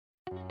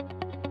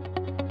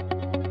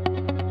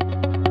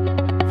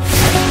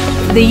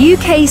The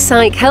UK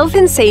Psych Health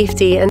and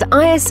Safety and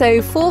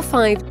ISO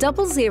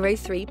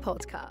 45003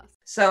 podcast.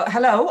 So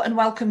hello and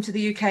welcome to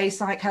the UK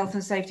Psych Health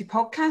and Safety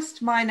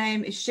podcast. My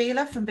name is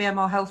Sheila from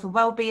BMO Health and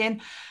Wellbeing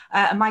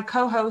and my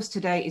co-host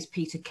today is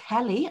Peter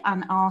Kelly,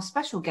 and our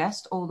special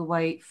guest all the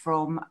way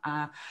from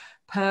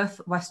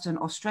Perth, Western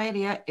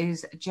Australia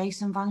is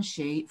Jason Van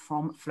Schie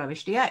from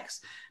FlourishDx.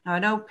 Now I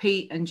know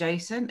Pete and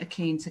Jason are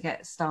keen to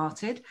get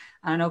started,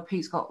 and I know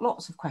Pete's got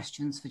lots of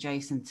questions for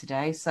Jason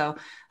today. So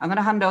I'm going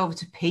to hand over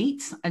to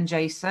Pete and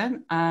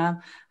Jason,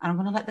 and I'm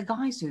going to let the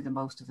guys do the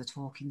most of the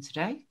talking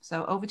today.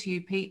 So over to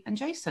you, Pete and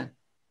Jason.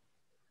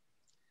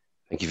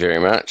 Thank you very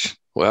much.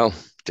 Well,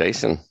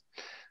 Jason,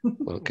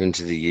 welcome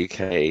to the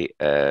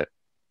UK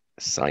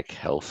Psych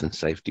Health and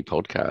Safety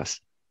podcast.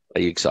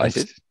 Are you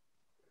excited?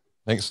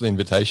 Thanks for the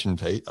invitation,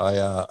 Pete.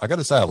 I got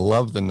to say, I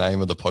love the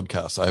name of the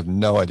podcast. I have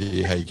no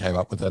idea how you came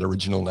up with that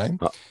original name.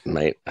 Oh,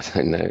 mate, I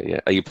don't know.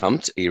 Yeah. Are you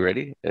pumped? Are you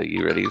ready? Are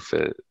you ready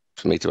for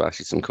me to ask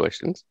you some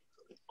questions?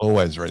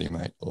 Always ready,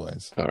 mate.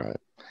 Always. All right.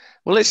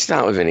 Well, let's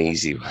start with an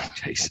easy one,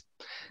 Jason.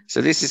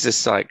 So this is a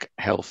Psych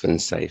Health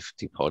and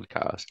Safety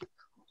podcast.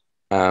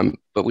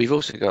 But we've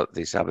also got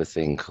this other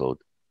thing called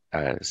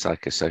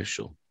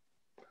psychosocial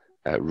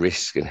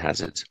risk and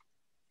hazards.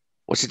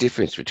 What's the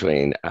difference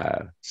between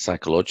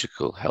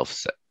psychological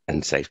health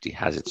and safety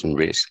hazards and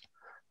risk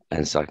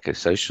and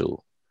psychosocial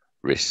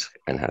risk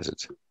and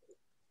hazards?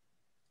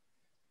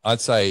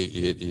 I'd say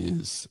it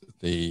is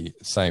the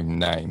same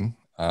name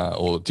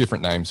or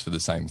different names for the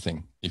same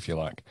thing, if you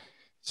like.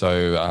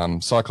 So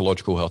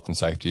psychological health and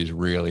safety is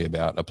really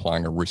about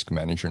applying a risk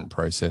management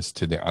process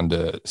to the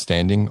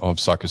understanding of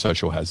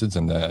psychosocial hazards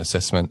and the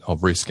assessment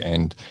of risk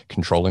and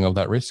controlling of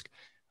that risk.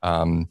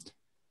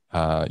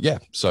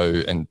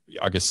 So, and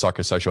I guess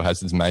psychosocial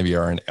hazards maybe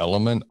are an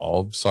element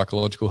of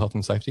psychological health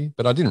and safety,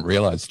 but I didn't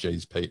realize,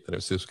 geez, Pete, that it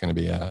was just going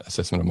to be an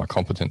assessment of my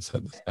competence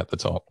at the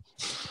top.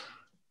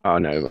 Oh,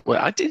 no.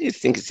 Well, I do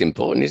think it's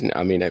important, isn't it?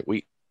 I mean,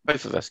 we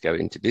both of us go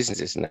into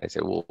businesses and they say,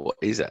 well, what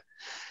is it?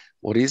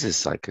 What is a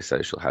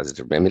psychosocial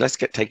hazard? I mean, let's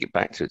take it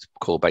back to its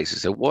core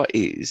basis. So what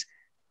is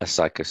a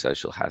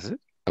psychosocial hazard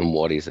and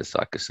what is a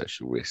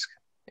psychosocial risk,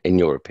 in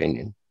your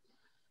opinion?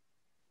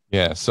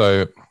 Yeah,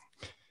 so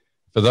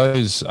for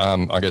those,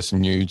 I guess,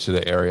 new to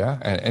the area,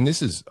 and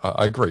this is,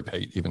 I agree,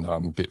 Pete, even though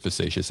I'm a bit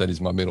facetious, that is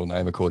my middle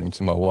name, according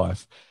to my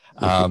wife.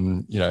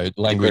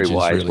 Language is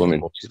really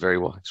woman. She's a very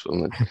wise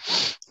woman.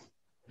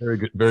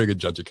 Very good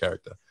judge of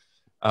character.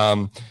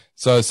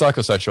 So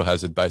psychosocial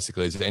hazard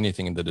basically is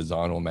anything in the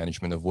design or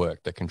management of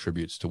work that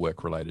contributes to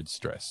work-related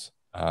stress.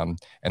 And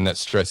that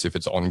stress, if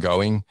it's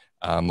ongoing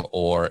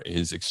or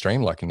is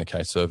extreme, like in the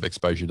case of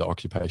exposure to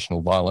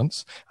occupational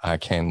violence,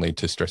 can lead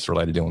to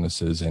stress-related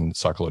illnesses and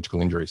psychological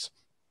injuries.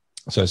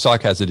 So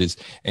psych hazard is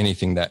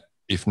anything that,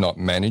 if not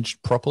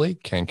managed properly,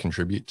 can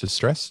contribute to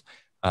stress.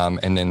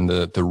 And then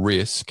the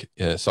risk,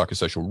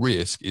 psychosocial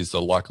risk, is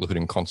the likelihood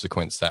and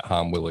consequence that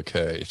harm will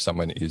occur if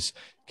someone is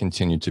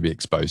continued to be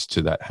exposed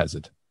to that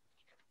hazard.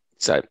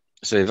 So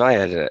if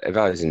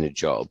I was in a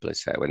job,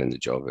 let's say I went in the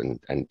job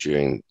and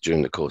during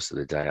the course of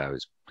the day I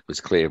was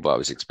clear what I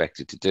was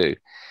expected to do,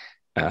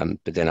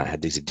 but then I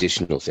had these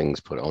additional things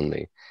put on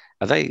me.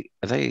 Are they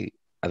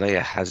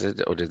a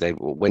hazard, or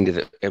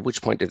at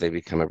which point did they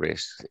become a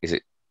risk? Is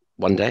it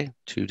 1 day,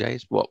 2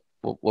 days? What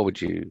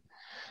do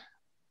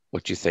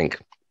you think?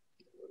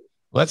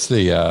 Well, that's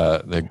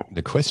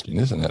the question,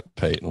 isn't it,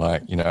 Pete?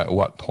 Like, at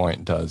what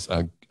point does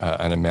an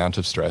amount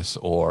of stress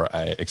or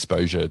a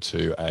exposure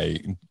to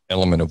a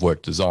element of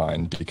work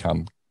design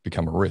become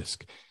a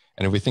risk?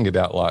 And if we think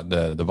about like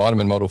the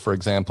vitamin model, for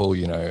example,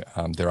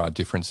 there are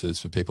differences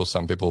for people.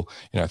 Some people,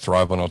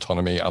 thrive on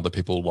autonomy. Other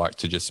people like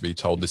to just be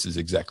told this is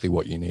exactly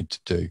what you need to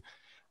do.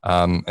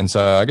 And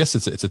so I guess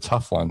it's a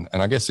tough one.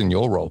 And I guess in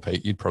your role,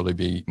 Pete, you'd probably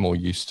be more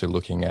used to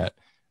looking at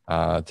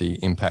the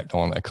impact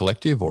on a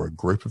collective or a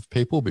group of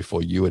people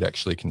before you would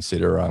actually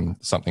consider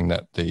something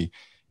that the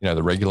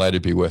regulator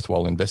would be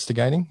worthwhile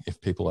investigating if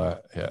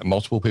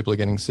multiple people are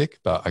getting sick.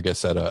 But I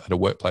guess at a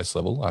workplace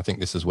level, I think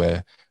this is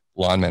where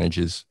line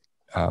managers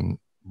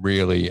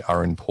really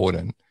are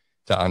important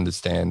to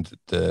understand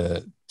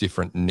the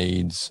different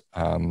needs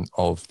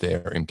of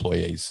their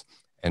employees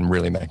and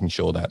really making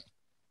sure that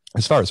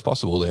as far as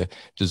possible, they're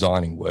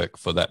designing work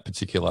for that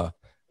particular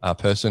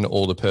person,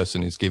 or the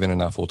person is given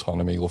enough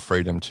autonomy or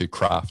freedom to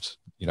craft,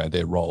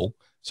 their role.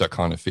 So it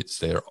kind of fits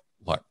their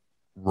like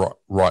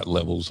right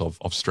levels of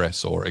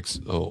stress or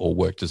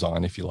work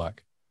design, if you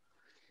like.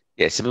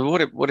 Yeah. So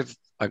but what if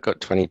I've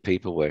got 20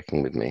 people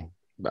working with me,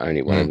 but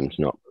only one of them's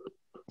not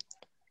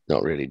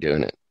really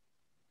doing it?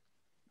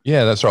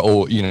 Yeah, that's right.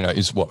 Or,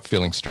 is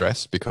feeling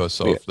stress because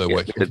of the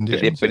working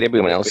conditions. But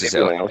everyone else is.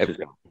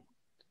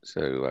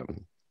 So,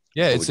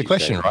 yeah, it's a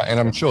question, right? And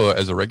I'm sure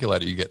as a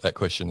regulator, you get that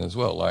question as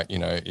well. Like,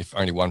 if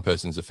only one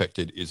person's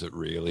affected, is it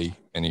really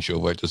an issue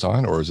of work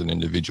design, or is it an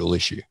individual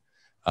issue?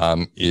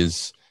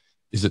 Is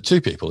it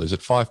 2 people? Is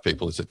it 5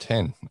 people? Is it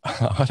 10?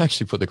 I'd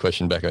actually put the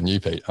question back on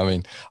you, Pete. I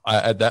mean,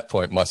 at that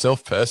point,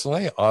 myself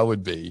personally, I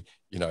would be,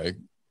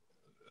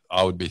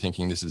 I would be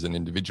thinking this is an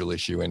individual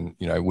issue, and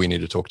we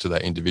need to talk to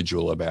that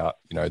individual about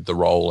the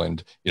role,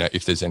 and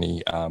if there's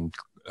any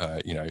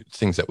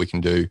things that we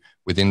can do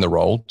within the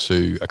role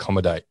to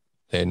accommodate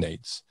their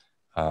needs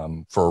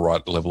for a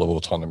right level of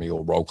autonomy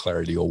or role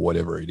clarity or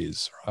whatever it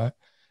is, right?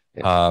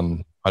 Yeah.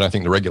 I don't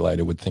think the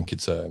regulator would think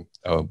it's a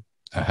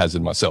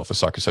hazard myself, a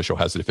psychosocial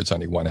hazard, if it's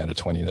only 1 out of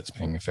 20 that's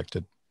being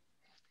affected.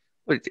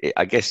 Well,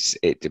 I guess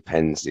it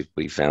depends. If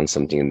we found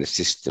something in the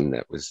system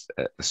that was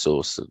a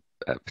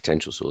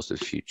potential source of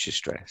future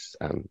stress.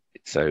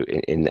 So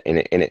in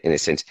a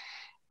sense,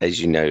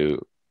 as you know,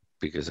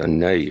 because I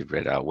know you've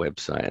read our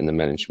website and the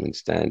management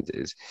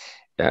standards,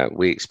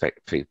 we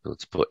expect people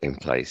to put in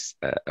place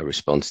a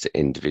response to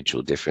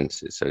individual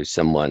differences. So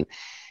someone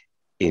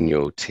in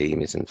your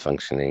team isn't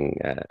functioning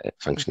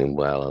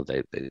well, or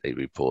they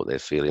report they're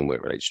feeling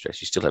work-related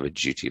stress, you still have a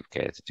duty of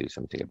care to do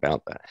something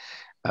about that.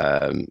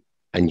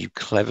 And you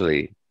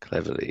cleverly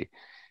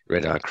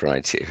read our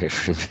criteria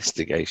for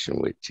investigation,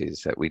 which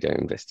is that we don't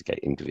investigate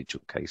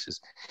individual cases,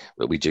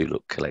 but we do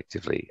look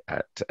collectively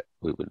at,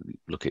 we would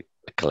look at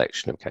a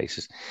collection of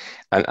cases.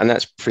 And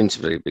that's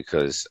principally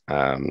because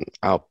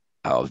our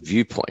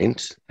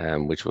viewpoint,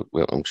 which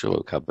I'm sure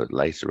we'll cover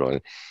later on,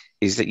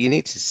 is that you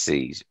need to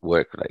see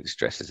work-related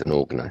stress as an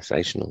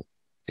organizational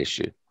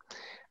issue.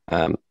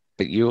 But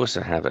you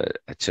also have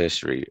a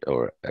tertiary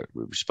or a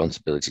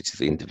responsibility to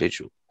the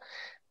individual.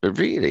 But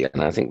really,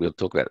 and I think we'll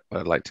talk about what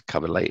I'd like to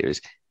cover later,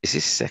 is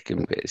this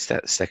second bit, is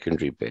that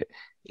secondary bit,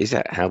 is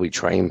that how we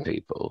train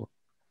people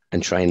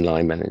and train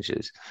line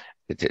managers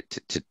to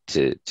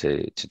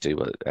do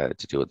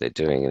what they're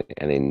doing.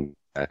 And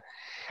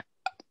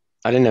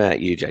I don't know about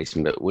you,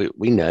 Jason, but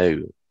we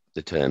know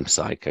the term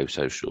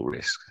psychosocial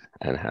risk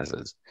and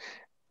hazards.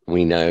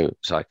 We know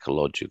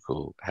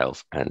psychological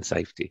health and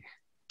safety,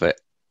 but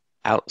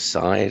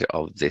outside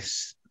of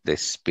this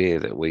sphere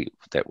that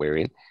we're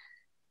in,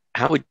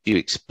 how would you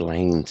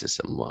explain to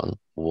someone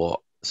what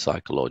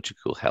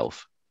psychological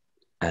health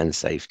and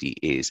safety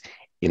is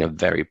in a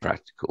very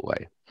practical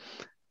way,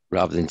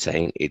 rather than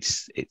saying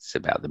it's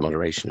about the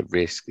moderation of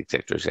risk,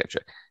 etc.,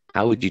 etc.?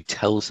 How would you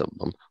tell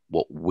someone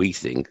what we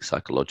think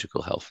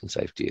psychological health and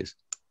safety is?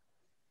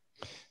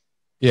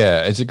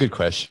 Yeah, it's a good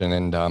question.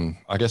 And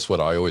I guess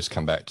what I always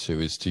come back to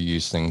is to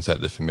use things that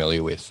they're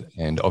familiar with.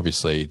 And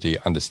obviously the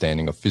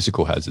understanding of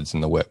physical hazards in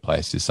the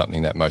workplace is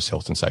something that most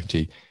health and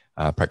safety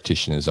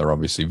practitioners are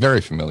obviously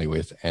very familiar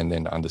with, and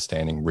then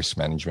understanding risk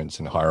management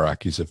and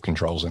hierarchies of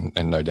controls.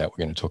 And no doubt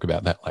we're going to talk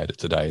about that later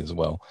today as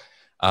well.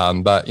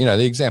 But,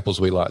 the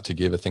examples we like to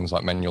give are things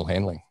like manual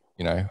handling.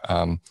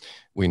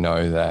 We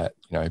know that,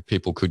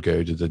 people could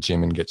go to the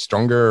gym and get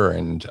stronger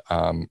and,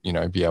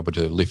 be able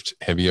to lift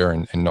heavier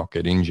and not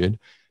get injured.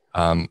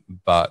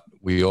 But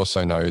we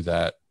also know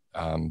that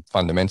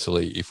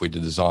fundamentally, if we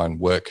design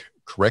work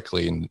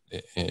correctly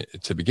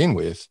to begin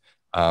with,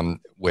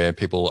 where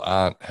people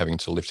aren't having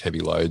to lift heavy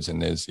loads,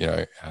 and there's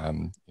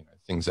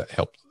things that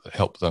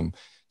help them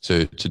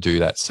to do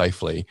that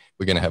safely,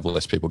 we're going to have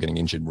less people getting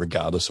injured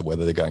regardless of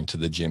whether they're going to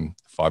the gym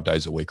 5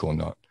 days a week or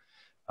not.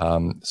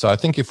 So I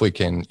think if we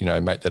can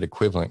make that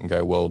equivalent and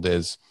go, well,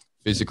 there's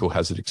physical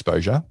hazard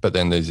exposure, but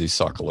then there's this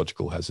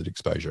psychological hazard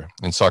exposure,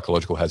 and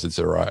psychological hazards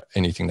are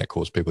anything that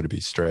cause people to be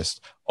stressed,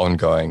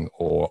 ongoing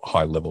or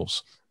high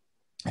levels.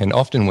 And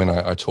often when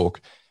I talk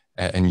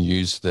and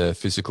use the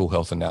physical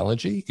health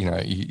analogy,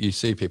 you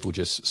see people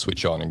just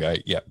switch on and go,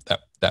 yeah,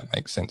 that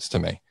makes sense to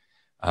me.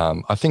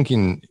 I think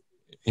in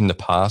the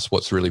past,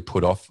 what's really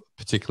put off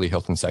particularly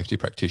health and safety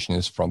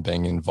practitioners from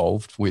being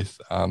involved with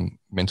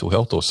mental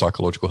health or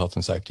psychological health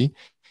and safety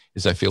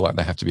is they feel like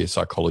they have to be a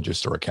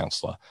psychologist or a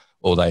counselor,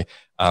 or they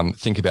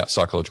think about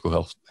psychological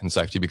health and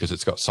safety because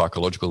it's got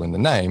psychological in the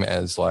name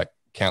as like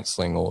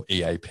counseling or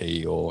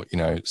EAP or,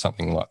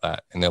 something like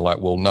that. And they're like,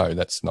 well, no,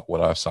 that's not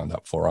what I've signed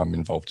up for. I'm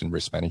involved in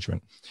risk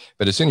management.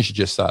 But as soon as you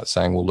just start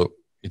saying, well, look,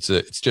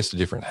 it's just a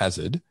different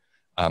hazard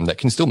that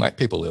can still make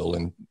people ill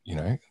and,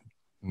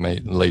 may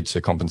lead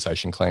to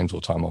compensation claims or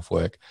time off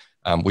work.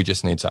 We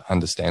just need to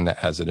understand that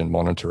hazard and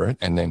monitor it,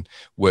 and then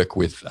work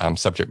with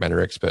subject matter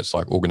experts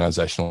like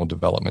organizational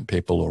development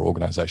people or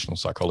organizational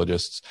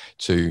psychologists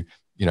to,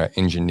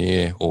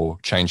 engineer or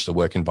change the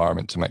work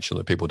environment to make sure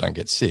that people don't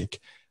get sick.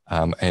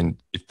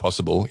 And if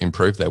possible,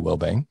 improve their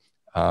well-being,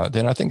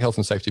 then I think health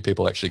and safety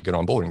people actually get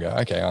on board and go,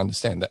 okay, I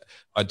understand that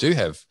I do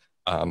have,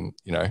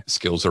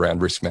 skills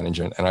around risk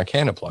management and I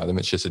can apply them.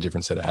 It's just a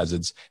different set of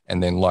hazards.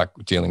 And then like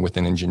dealing with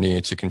an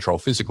engineer to control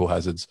physical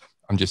hazards,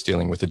 I'm just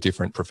dealing with a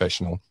different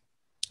professional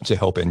to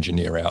help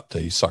engineer out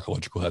the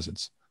psychological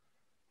hazards.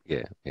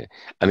 Yeah.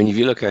 I mean, if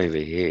you look over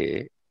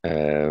here,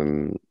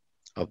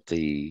 of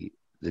the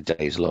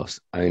days lost,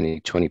 only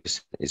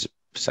 20% is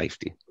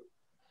safety.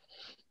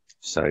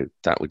 So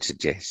that would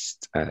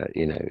suggest,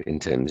 in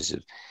terms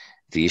of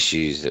the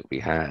issues that we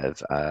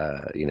have,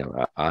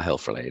 are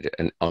health related,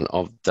 and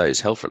of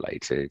those health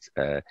related,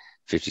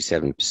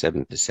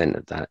 57%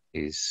 of that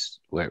is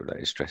work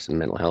related stress and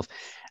mental health.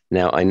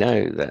 Now, I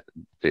know that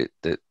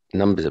the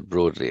numbers are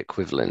broadly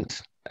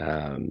equivalent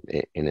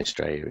in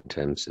Australia in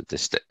terms of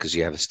because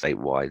you have a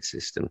statewide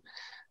system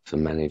for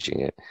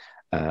managing it.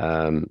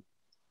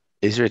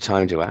 Is there a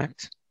time to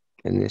act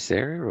in this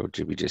area, or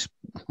do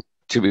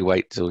we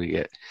wait till we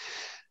get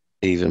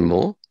even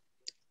more?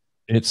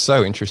 It's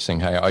so interesting.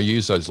 Hey, I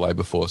use those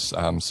labour force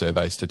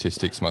survey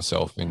statistics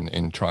myself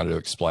in trying to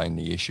explain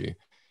the issue.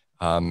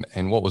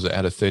 And what was it,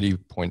 out of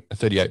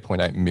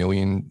 38.8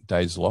 million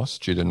days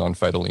lost due to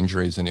non-fatal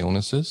injuries and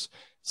illnesses,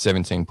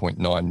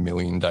 17.9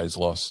 million days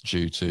lost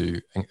due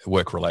to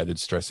work-related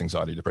stress,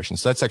 anxiety, depression.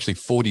 So that's actually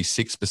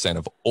 46%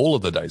 of all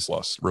of the days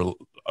lost,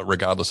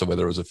 regardless of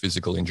whether it was a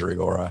physical injury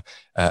or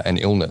an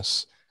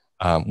illness,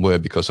 were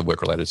because of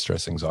work-related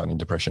stress, anxiety, and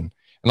depression.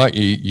 And like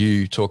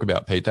you talk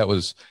about, Pete, that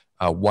was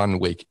 1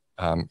 week.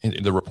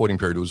 The reporting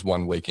period was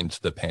 1 week into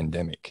the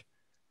pandemic.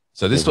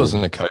 So this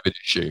wasn't a COVID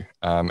issue.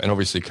 And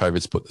obviously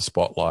COVID's put the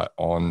spotlight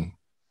on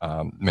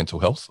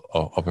mental health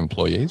of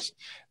employees.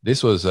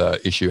 This was an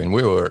issue, and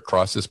we were at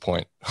crisis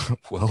point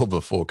well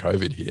before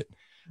COVID hit.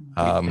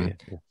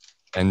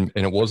 And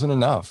it wasn't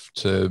enough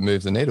to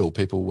move the needle.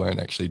 People weren't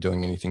actually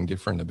doing anything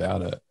different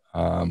about it.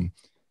 And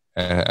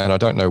I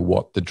don't know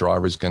what the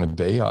driver is going to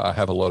be. I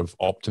have a lot of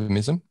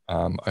optimism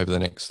over the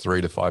next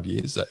 3 to 5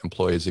 years that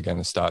employers are going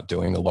to start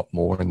doing a lot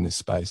more in this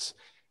space.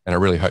 And I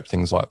really hope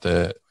things like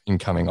the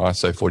incoming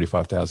ISO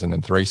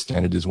 45003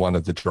 standard is one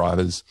of the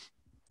drivers,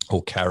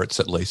 or carrots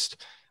at least,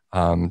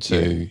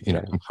 to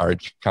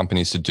encourage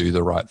companies to do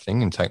the right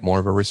thing and take more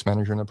of a risk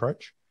management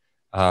approach.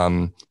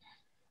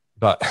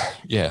 But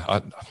yeah,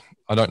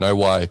 I don't know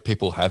why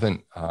people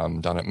haven't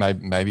done it.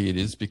 Maybe it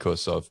is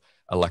because of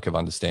a lack of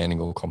understanding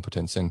or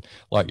competence. And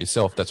like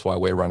yourself, that's why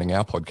we're running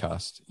our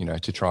podcast,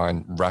 to try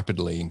and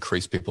rapidly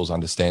increase people's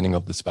understanding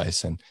of the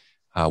space and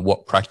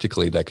what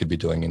practically they could be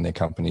doing in their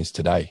companies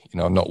today.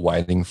 I'm not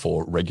waiting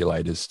for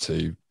regulators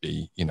to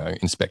be,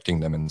 inspecting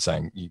them and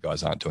saying, you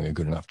guys aren't doing a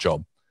good enough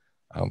job.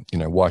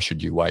 Why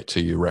should you wait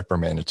till you're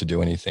reprimanded to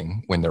do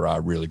anything when there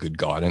are really good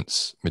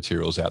guidance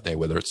materials out there,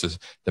 whether it's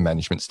the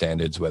management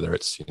standards, whether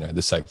it's,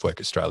 the Safe Work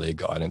Australia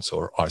guidance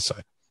or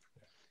ISO?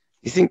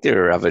 You think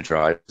there are other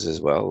drivers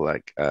as well,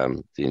 like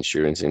the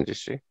insurance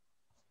industry,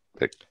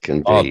 that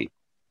can be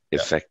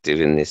effective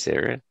in this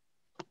area?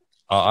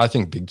 I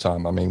think big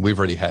time. I mean, we've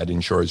already had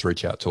insurers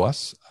reach out to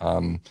us.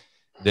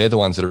 They're the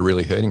ones that are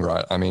really hurting,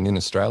 right? I mean, in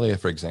Australia,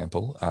 for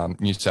example,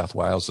 New South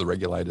Wales, the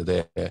regulator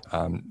there,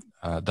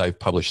 they've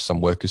published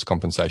some workers'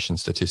 compensation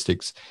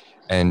statistics.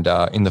 And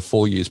in the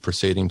 4 years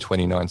preceding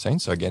 2019,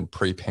 so again,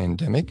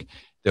 pre-pandemic,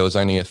 there was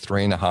only a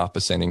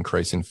 3.5%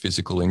 increase in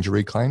physical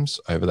injury claims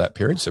over that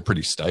period, so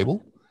pretty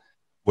stable.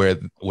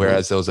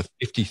 Whereas there was a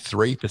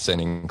 53%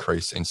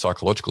 increase in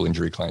psychological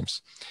injury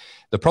claims.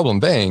 The problem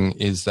being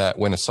is that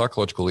when a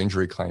psychological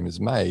injury claim is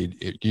made,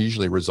 it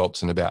usually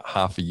results in about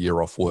half a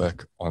year off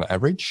work on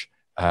average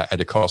at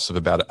a cost of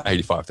about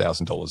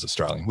 $85,000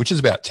 Australian, which is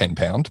about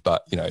 £10,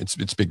 but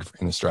it's big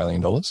in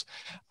Australian dollars.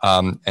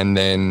 But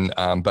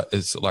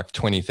it's like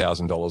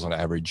 $20,000 on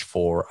average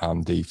for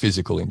the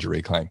physical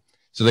injury claim.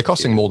 So they're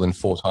costing more than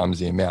 4 times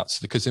the amounts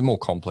because they're more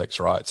complex,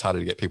 right? It's harder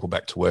to get people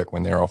back to work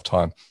when they're off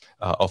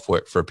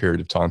work for a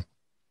period of time.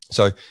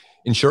 So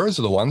insurers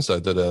are the ones though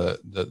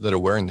that are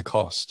wearing the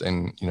cost,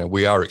 and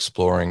we are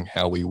exploring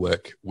how we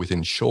work with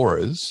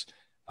insurers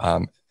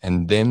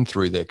and then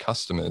through their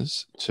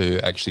customers to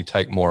actually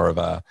take more of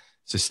a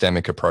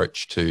systemic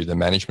approach to the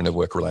management of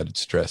work-related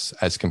stress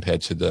as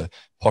compared to the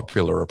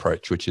popular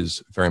approach, which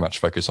is very much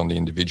focused on the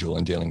individual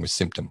and dealing with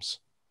symptoms.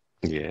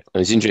 Yeah,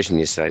 it's interesting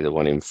you say the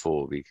 1 in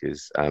 4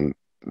 because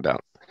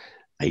about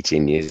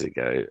 18 years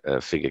ago,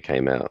 a figure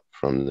came out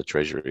from the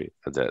Treasury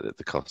that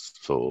the cost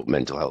for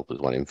mental health was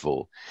 1 in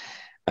 4.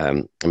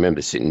 I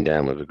remember sitting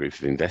down with a group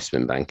of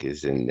investment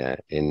bankers in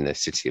the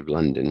city of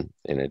London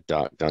in a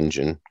dark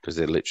dungeon because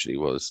there literally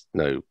was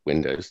no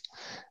windows.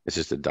 It's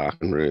just a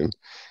darkened room.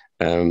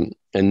 Asking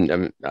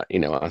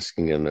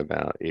them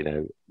about,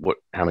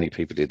 how many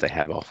people did they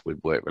have off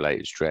with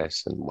work-related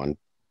stress? And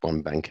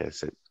one banker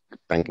said,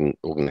 banking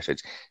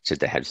organization said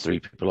they had 3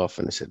 people off,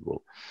 and they said,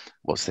 well,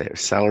 what's their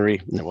salary?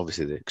 No,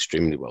 obviously they're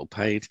extremely well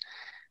paid.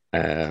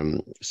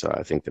 So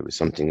I think there was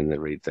something in the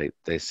read.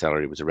 Their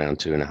salary was around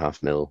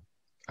 2.5 mil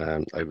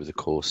over the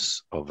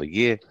course of a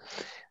year.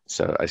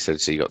 So I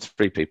said, so you got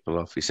 3 people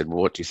off. He said, well,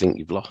 what do you think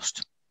you've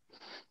lost?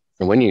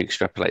 And when you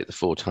extrapolate the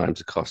 4 times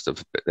the cost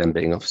of them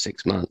being off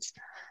 6 months,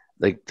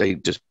 they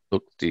just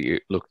looked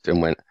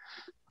and went,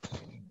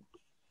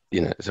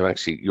 so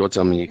actually you're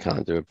telling me you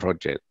can't do a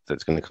project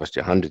that's going to cost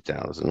you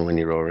 100,000 when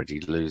you're already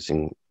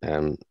losing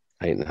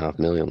 8.5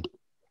 million.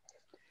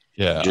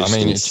 Yeah,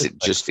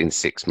 just in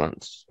 6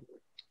 months.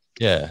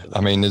 Yeah, I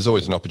mean, there's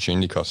always an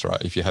opportunity cost,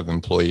 right? If you have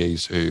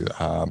employees who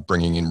are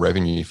bringing in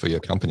revenue for your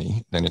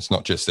company, then it's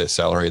not just their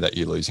salary that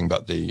you're losing,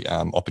 but the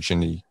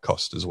opportunity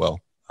cost as well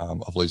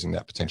of losing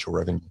that potential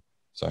revenue.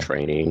 So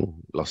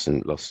training, loss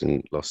in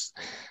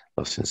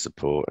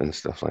support and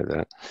stuff like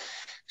that.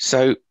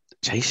 So,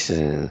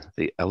 Jason,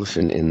 the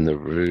elephant in the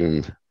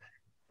room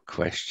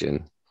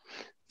question.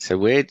 So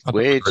where do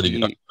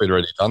you... We'd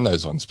already done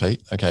those ones,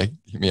 Pete. Okay,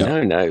 hit me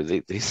up. No,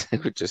 these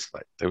were just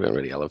they weren't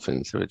really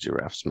elephants, they were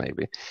giraffes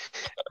maybe.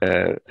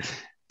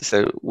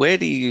 So where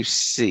do you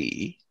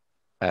see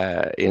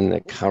in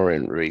the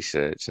current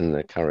research and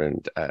the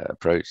current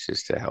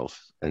approaches to health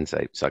and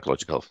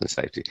psychological health and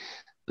safety,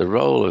 the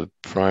role of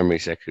primary,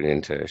 secondary,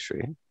 and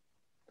tertiary,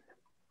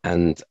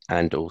 and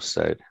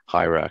also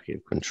hierarchy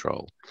of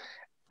control.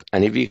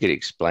 And if you could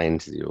explain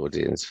to the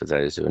audience, for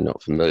those who are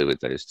not familiar with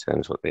those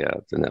terms, what they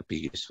are, then that'd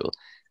be useful.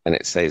 And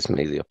it saves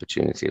me the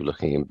opportunity of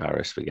looking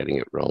embarrassed for getting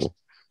it wrong.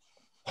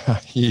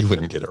 You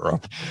wouldn't get it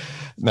wrong.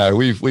 No,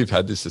 we've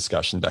had this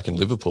discussion back in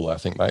Liverpool, I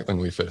think, mate, when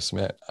we first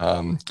met.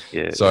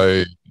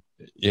 So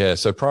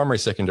primary,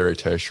 secondary,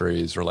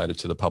 tertiary is related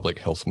to the public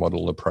health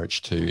model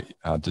approach to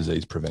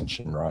disease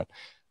prevention, right?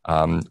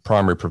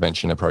 Primary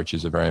prevention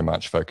approaches are very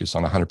much focused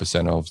on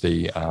 100% of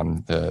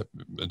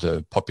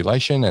the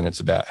population, and it's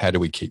about how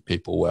do we keep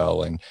people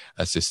well and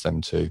assist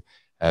them to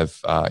have,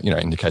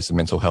 in the case of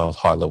mental health,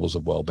 high levels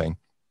of well-being.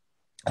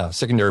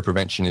 Secondary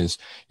prevention is,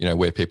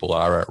 where people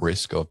are at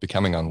risk of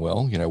becoming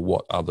unwell.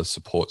 What other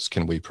supports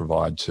can we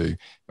provide to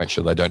make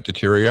sure they don't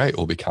deteriorate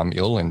or become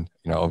ill and,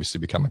 obviously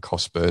become a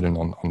cost burden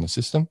on the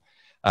system.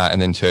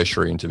 And then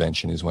tertiary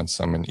intervention is when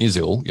someone is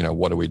ill,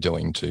 what are we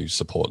doing to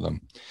support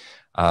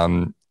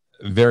them?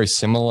 Very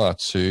similar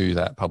to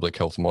that public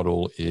health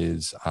model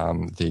is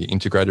the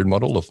integrated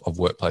model of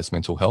workplace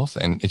mental health,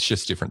 and it's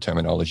just different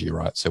terminology,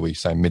 right? So we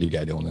say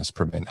mitigate illness,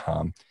 prevent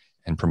harm,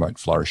 and promote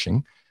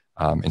flourishing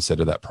instead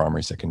of that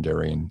primary,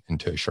 secondary, and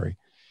tertiary.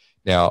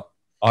 Now,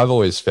 I've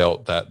always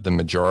felt that the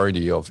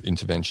majority of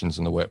interventions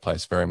in the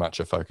workplace very much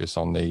are focused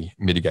on the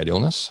mitigate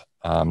illness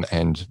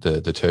and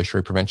the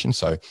tertiary prevention.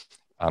 So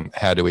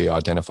how do we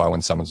identify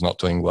when someone's not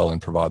doing well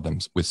and provide them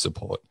with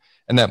support?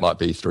 And that might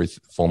be through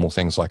formal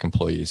things like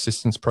employee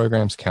assistance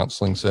programs,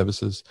 counselling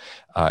services.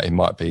 It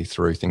might be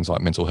through things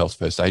like mental health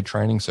first aid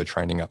training, so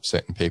training up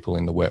certain people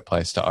in the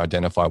workplace to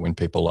identify when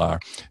people are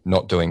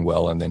not doing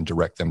well and then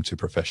direct them to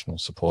professional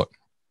support.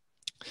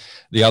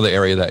 The other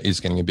area that is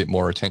getting a bit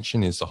more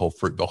attention is the whole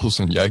fruit bowls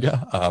and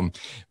yoga,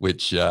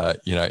 which,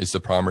 is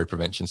the primary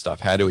prevention stuff.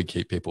 How do we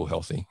keep people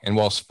healthy? And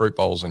whilst fruit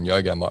bowls and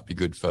yoga might be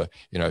good for,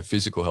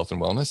 physical health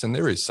and wellness, and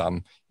there is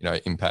some,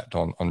 impact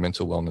on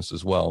mental wellness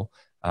as well,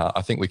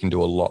 I think we can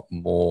do a lot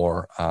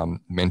more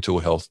mental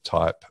health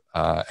type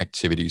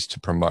activities to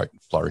promote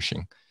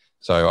flourishing.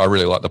 So I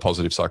really like the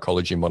positive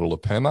psychology model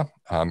of PERMA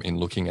in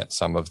looking at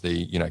some of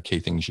the key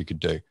things you could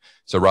do.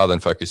 So rather than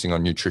focusing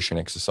on nutrition,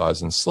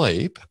 exercise, and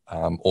sleep,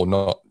 or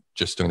not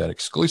just doing that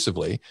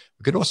exclusively,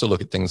 we could also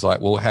look at things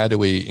like, well, how do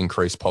we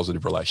increase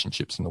positive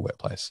relationships in the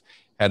workplace?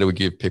 How do we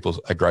give people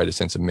a greater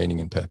sense of meaning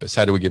and purpose?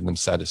 How do we give them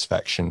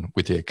satisfaction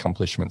with the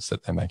accomplishments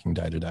that they're making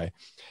day to day?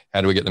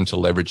 How do we get them to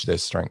leverage their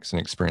strengths and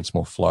experience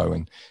more flow?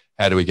 And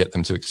how do we get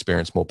them to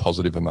experience more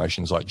positive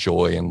emotions like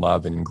joy and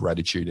love and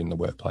gratitude in the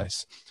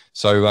workplace?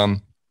 So,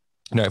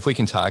 if we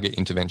can target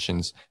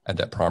interventions at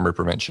that primary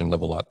prevention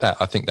level like that,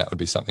 I think that would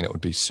be something that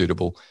would be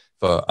suitable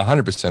for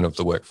 100% of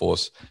the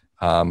workforce.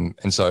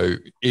 And so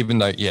even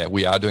though,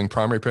 we are doing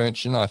primary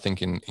prevention, I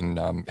think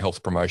in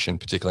health promotion,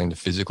 particularly in the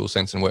physical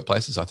sense in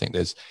workplaces, I think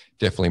there's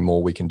definitely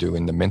more we can do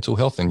in the mental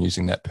health, and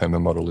using that PERMA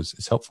model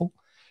is helpful.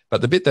 But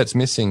the bit that's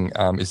missing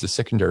is the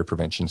secondary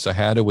prevention. So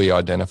how do we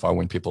identify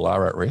when people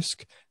are at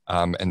risk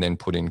and then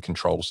put in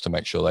controls to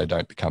make sure they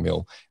don't become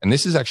ill? And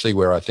this is actually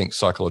where I think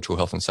psychological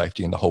health and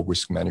safety and the whole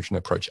risk management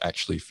approach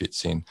actually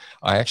fits in.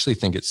 I actually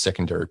think it's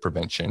secondary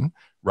prevention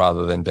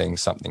rather than being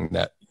something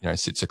that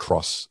sits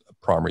across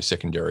primary,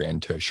 secondary, and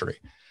tertiary.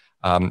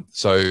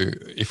 So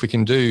if we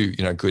can do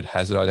good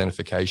hazard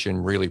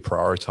identification, really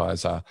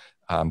prioritize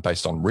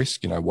based on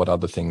risk, what are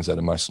the things that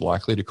are most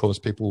likely to cause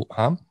people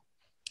harm,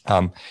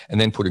 and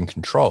then put in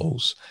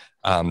controls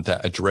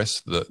that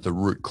address the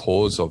root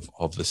cause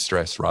of the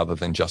stress rather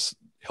than just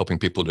helping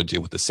people to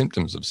deal with the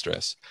symptoms of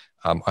stress,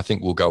 I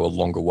think will go a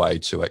longer way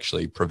to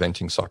actually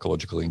preventing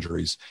psychological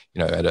injuries,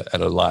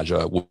 at a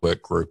larger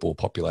work group or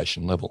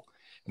population level.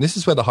 And this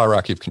is where the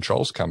hierarchy of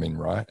controls come in,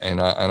 right?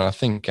 And I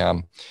think,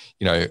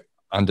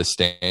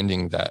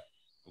 understanding that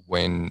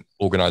when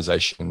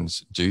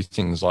organizations do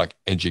things like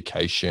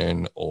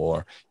education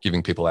or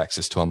giving people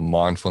access to a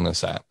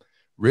mindfulness app,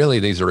 really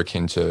these are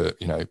akin to,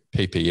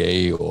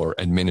 PPE or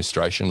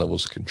administration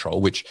levels of control,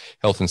 which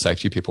health and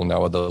safety people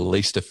know are the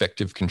least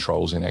effective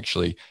controls in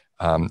actually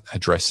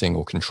addressing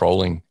or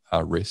controlling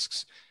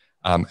risks.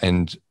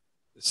 And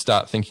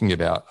start thinking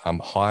about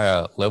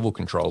higher level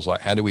controls,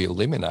 like how do we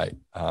eliminate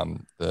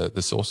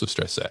the source of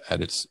stress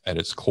at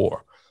its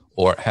core,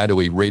 or how do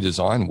we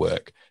redesign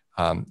work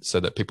so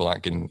that people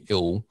aren't getting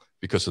ill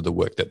because of the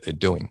work that they're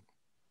doing.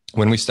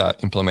 When we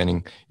start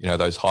implementing,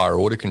 those higher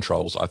order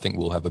controls, I think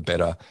we'll have a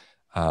better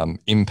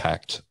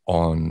impact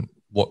on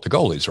what the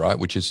goal is, right?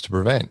 Which is to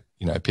prevent,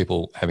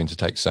 people having to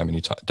take so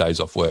many days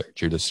off work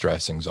due to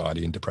stress,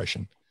 anxiety, and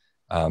depression.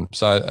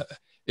 So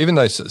even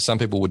though some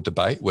people would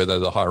debate whether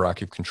the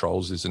hierarchy of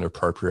controls is an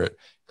appropriate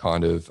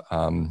kind of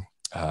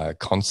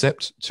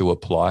concept to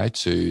apply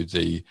to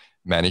the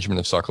management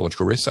of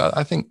psychological risks,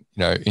 I think,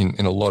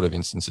 in a lot of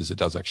instances, it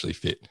does actually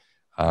fit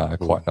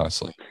quite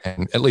nicely,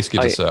 and at least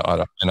gives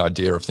us an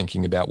idea of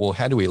thinking about, well,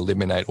 how do we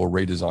eliminate or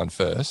redesign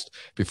first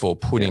before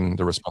putting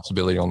the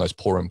responsibility on those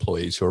poor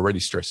employees who are already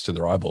stressed to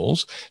their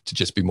eyeballs to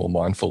just be more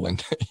mindful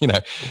and,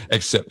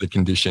 accept the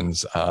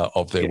conditions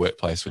of their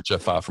workplace, which are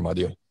far from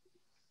ideal.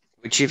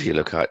 Which, if you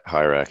look at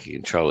hierarchy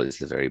control, is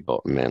the very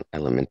bottom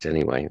element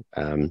anyway.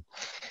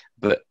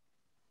 But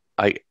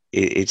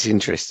it's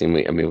interesting.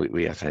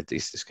 We have had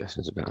these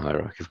discussions about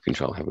hierarchy of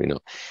control, have we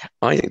not?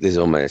 I think there's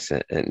almost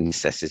a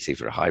necessity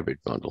for a hybrid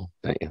model,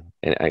 don't you?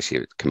 And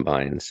actually, it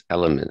combines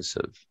elements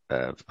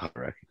of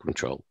hierarchy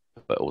control,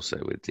 but also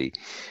with the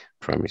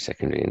primary,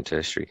 secondary, and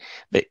tertiary.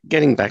 But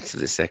getting back to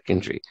the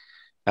secondary,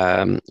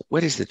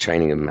 what is the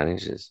training of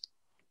managers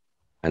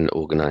and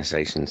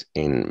organisations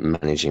in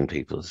managing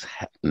people's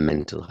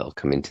mental health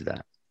come into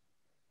that?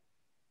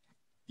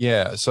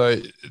 Yeah, so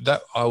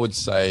that I would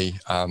say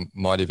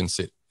might even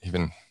sit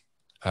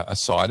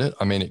aside it.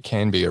 I mean, it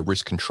can be a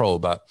risk control,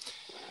 but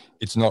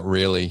it's not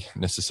really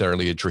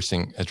necessarily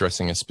addressing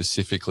a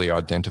specifically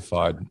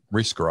identified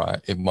risk,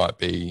 right? It might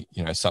be,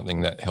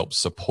 something that helps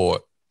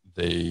support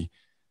the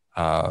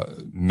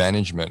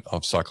management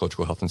of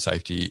psychological health and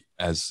safety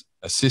as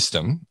a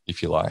system,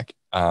 if you like,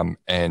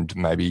 and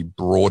maybe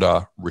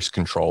broader risk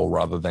control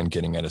rather than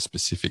getting at a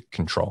specific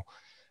control.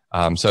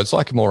 So it's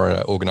like more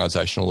an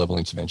organizational level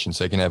intervention.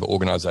 So you can have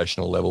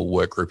organizational level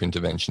work group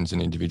interventions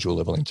and individual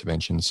level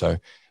interventions. So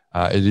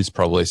it is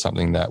probably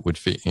something that would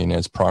fit in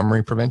as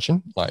primary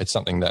prevention. Like it's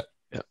something that,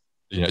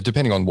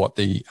 depending on what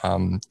the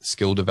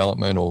skill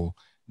development or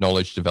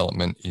knowledge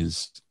development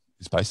is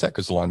based at,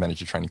 because line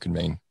manager training could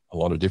mean a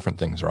lot of different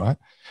things, right?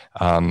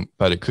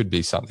 But it could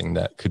be something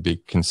that could be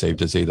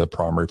conceived as either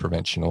primary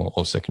prevention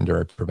or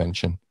secondary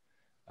prevention.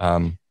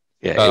 I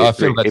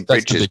feel that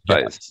bridges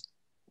both.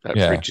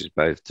 Bridges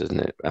both, doesn't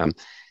it?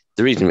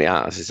 The reason we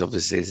ask is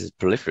obviously there's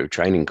proliferate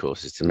training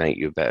courses to make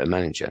you a better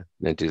manager.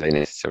 Now, do they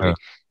necessarily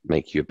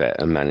make you a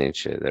better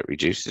manager that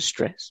reduces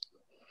stress,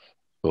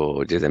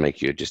 or do they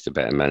make you just a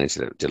better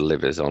manager that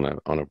delivers on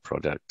a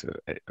product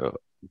or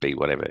be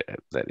whatever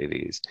that it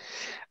is?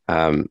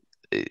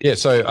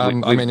 It's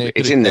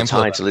in the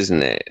title,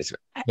 isn't it? It's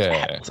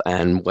health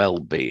and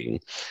well-being.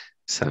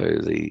 So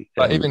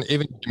even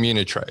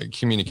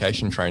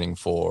communication training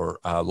for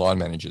line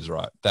managers,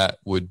 right? That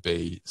would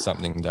be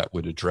something that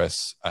would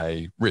address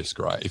a risk,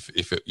 right?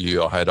 If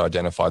you had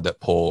identified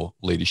that poor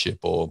leadership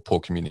or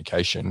poor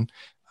communication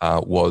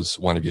was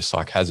one of your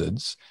psych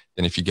hazards,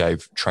 then if you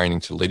gave training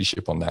to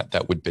leadership on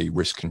that would be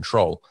risk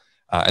control.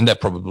 And that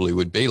probably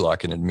would be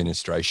like an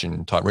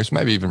administration type risk,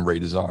 maybe even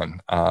redesign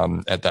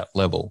at that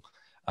level.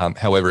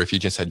 However, if you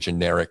just had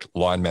generic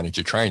line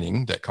manager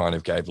training that kind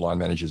of gave line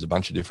managers a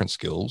bunch of different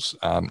skills,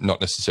 not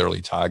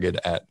necessarily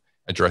targeted at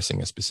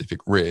addressing a specific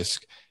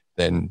risk,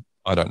 then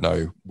I don't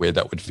know where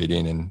that would fit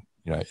in. And,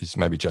 it's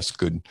maybe just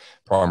good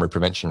primary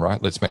prevention, right?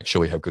 Let's make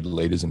sure we have good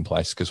leaders in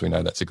place because we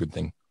know that's a good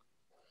thing.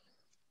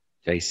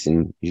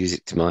 Jason,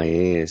 music to my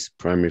ears,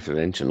 primary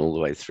prevention all the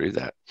way through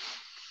that.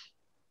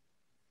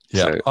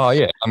 Yeah.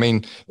 I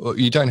mean,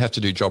 you don't have to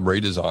do job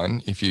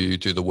redesign if you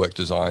do the work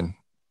design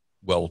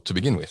well to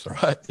begin with,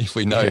 right? If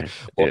we know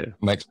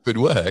what makes good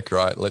work,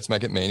 right, let's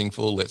make it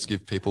meaningful. Let's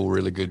give people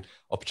really good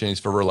opportunities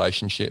for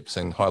relationships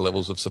and high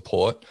levels of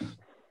support.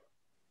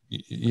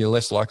 You're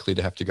less likely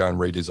to have to go and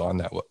redesign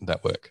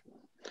that work.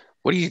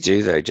 What do you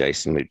do though,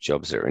 Jason, with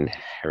jobs that are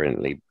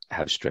inherently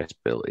have stress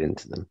built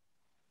into them?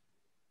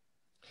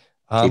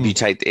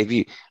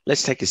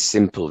 Let's take a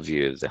simple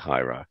view of the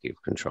hierarchy of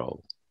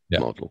control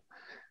model.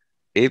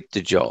 If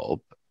the job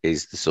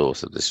is the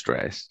source of the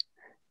stress,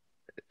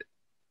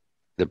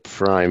 the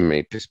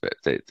primary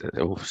perspective,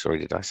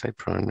 did I say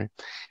primary?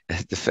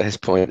 The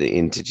first point to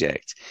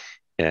interject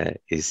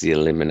is the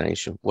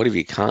elimination. What if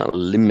you can't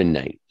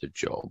eliminate the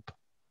job?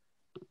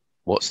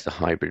 What's the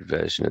hybrid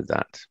version of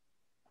that?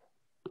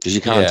 Because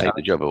you can't take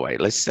the job away.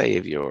 Let's say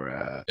if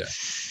you're,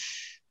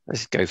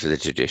 let's go for the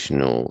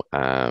traditional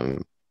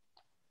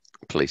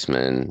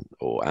policeman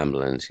or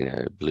ambulance,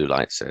 blue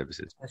light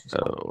services.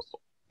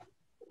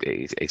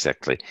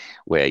 Exactly,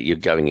 where you're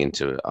going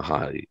into a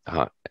high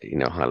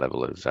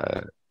level of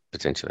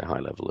potentially a high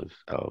level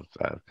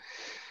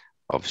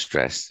of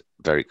stress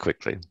very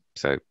quickly.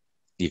 So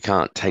you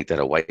can't take that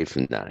away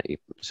from that.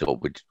 So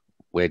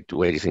where do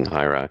you think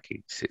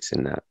hierarchy sits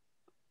in that?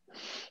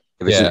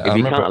 If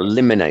you can't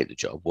eliminate the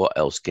job, what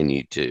else can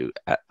you do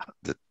at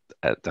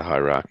the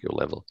hierarchical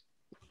level?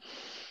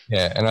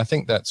 Yeah, and I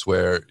think that's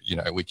where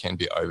we can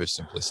be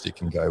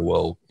oversimplistic and go,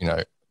 well,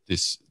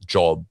 this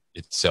job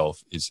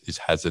itself is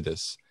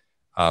hazardous.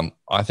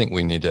 I think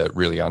we need to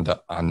really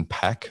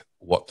unpack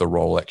what the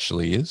role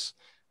actually is.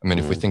 I mean,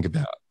 if we think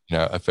about,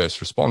 a first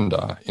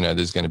responder,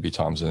 there's going to be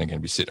times when they're going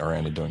to be sitting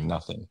around and doing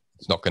nothing.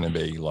 It's not going to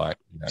be like,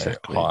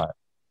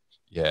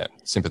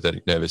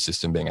 sympathetic nervous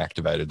system being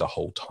activated the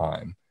whole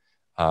time.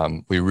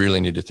 We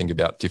really need to think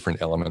about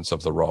different elements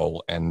of the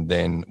role. And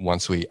then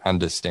once we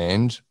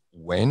understand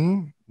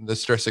when the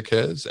stress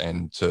occurs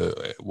and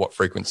to what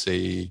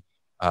frequency,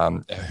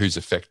 who's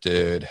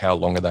affected, how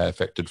long are they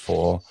affected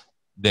for,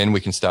 then we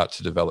can start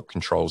to develop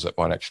controls that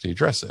might actually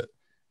address it.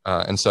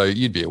 And so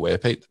you'd be aware,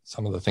 Pete,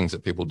 some of the things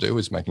that people do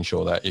is making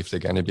sure that if they're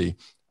going to be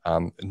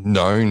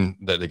known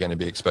that they're going to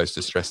be exposed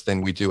to stress,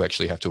 then we do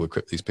actually have to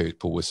equip these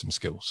people with some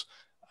skills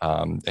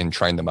and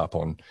train them up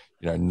on,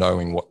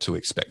 knowing what to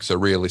expect. So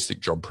realistic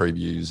job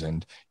previews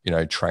and,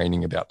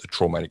 training about the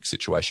traumatic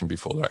situation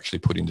before they're actually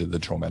put into the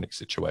traumatic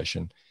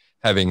situation,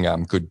 having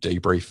good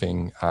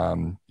debriefing,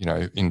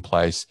 in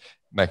place,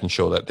 making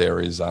sure that there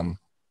is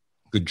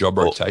good job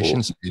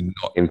rotations.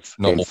 Not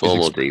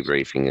informal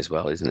debriefing as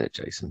well, isn't it,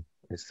 Jason?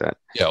 Is that?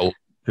 Yeah, or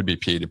could be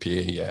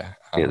peer-to-peer, yeah.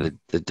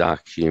 The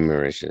dark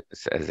humour, as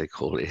they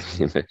call it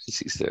in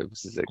emergency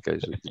services, that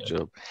goes with the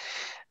job.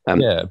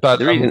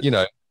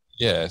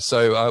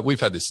 So we've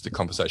had this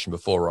conversation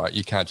before, right?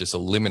 You can't just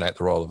eliminate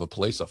the role of a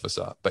police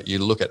officer, but you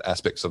look at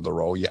aspects of the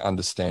role, you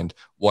understand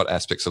what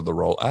aspects of the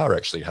role are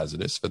actually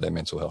hazardous for their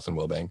mental health and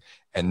wellbeing,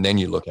 and then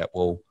you look at,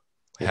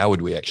 how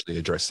would we actually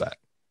address that?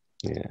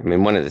 Yeah, I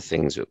mean, one of the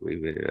things that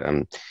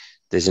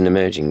there's an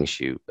emerging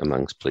issue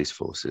amongst police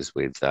forces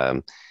with,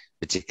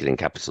 particularly in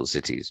capital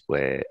cities,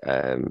 where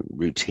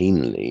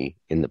routinely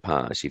in the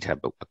past you'd have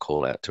a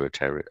call out to a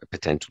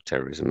potential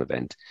terrorism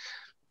event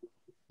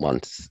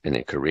once in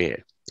a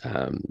career.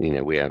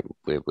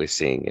 We're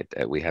seeing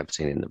it. We have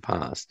seen in the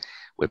past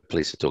where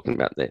police are talking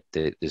about that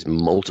there's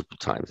multiple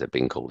times they're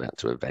being called out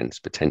to events,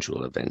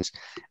 potential events,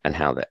 and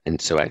how that.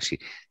 And so actually,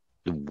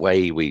 the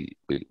way we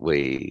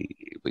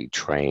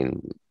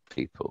train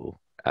people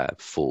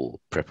for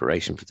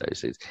preparation for those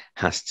things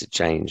has to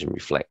change and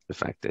reflect the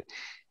fact that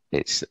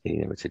it's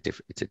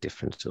a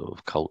different sort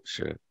of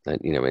culture, and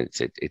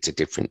it's a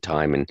different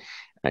time, and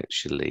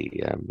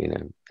actually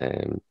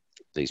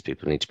these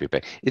people need to be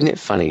prepared. Isn't it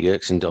funny,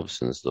 Yerkes and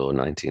Dobson's law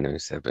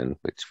 1907,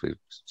 which we've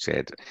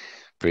said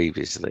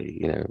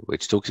previously,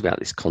 which talks about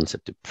this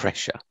concept of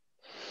pressure,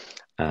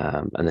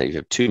 and that if you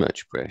have too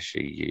much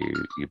pressure, you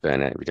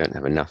burn out. If you don't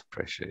have enough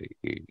pressure,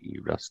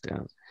 you rust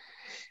out.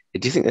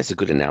 Do you think that's a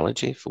good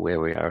analogy for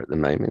where we are at the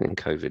moment in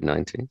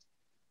COVID-19?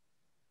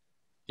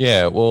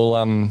 Yeah,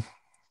 well,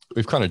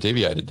 we've kind of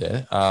deviated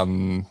there. I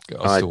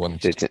still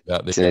wanted to talk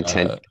about this.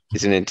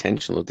 It's an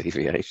intentional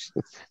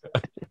deviation.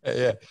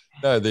 Yeah,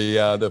 no,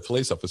 the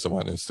police officer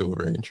one is still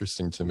very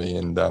interesting to me,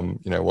 and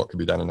what could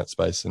be done in that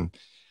space. And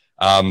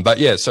but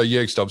yeah, so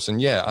Yerkes Dobson,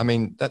 yeah, I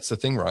mean that's the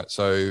thing, right?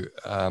 So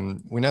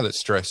we know that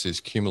stress is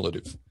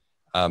cumulative.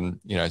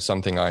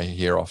 Something I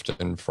hear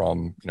often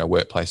from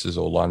workplaces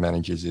or line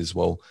managers is,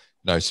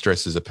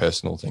 stress is a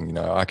personal thing.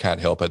 I can't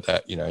help it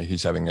that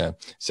he's having a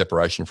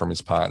separation from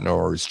his partner,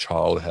 or his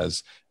child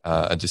has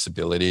a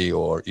disability,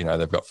 or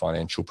they've got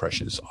financial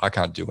pressures. I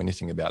can't do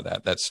anything about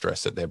that. That's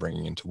stress that they're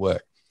bringing into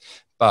work.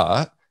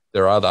 But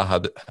there are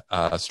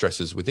other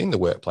stresses within the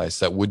workplace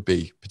that would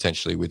be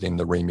potentially within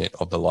the remit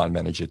of the line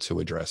manager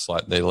to address,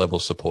 like the level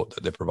of support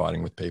that they're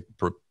providing with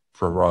people,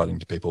 providing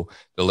to people,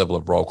 the level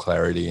of role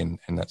clarity and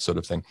that sort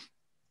of thing.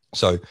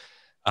 So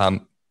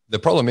the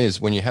problem is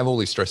when you have all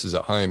these stresses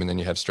at home and then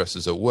you have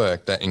stresses at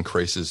work, that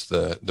increases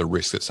the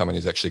risk that someone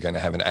is actually going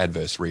to have an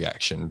adverse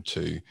reaction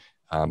to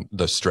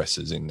the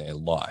stresses in their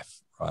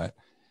life, right?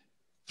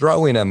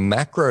 Throw in a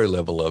macro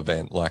level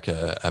event like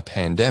a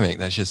pandemic,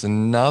 that's just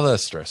another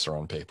stressor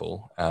on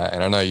people.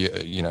 And I know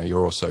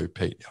you're also,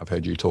 Pete, I've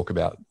heard you talk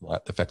about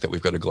like the fact that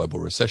we've got a global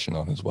recession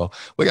on as well.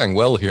 We're going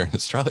well here in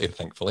Australia,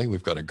 thankfully.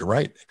 We've got a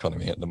great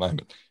economy at the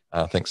moment,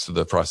 thanks to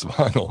the price of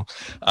iron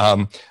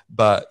ore.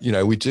 But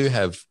we do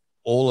have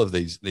all of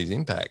these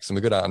impacts, and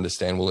we've got to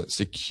understand, it's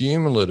the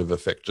cumulative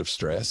effect of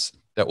stress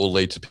that will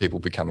lead to people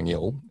becoming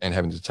ill and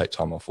having to take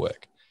time off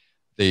work.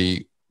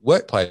 The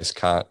workplace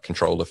can't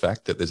control the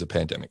fact that there's a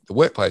pandemic. The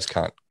workplace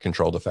can't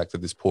control the fact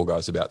that this poor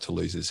guy's about to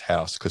lose his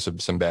house because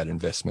of some bad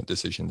investment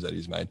decisions that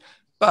he's made.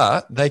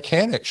 But they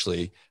can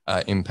actually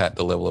impact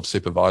the level of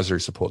supervisory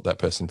support that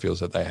person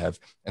feels that they have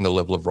and the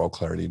level of role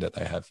clarity that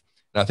they have.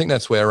 And I think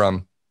that's where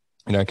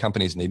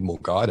companies need more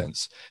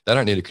guidance. They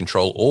don't need to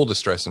control all the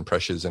stress and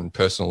pressures and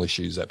personal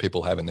issues that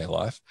people have in their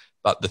life,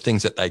 but the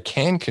things that they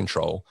can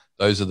control,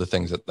 those are the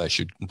things that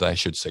they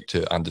should seek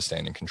to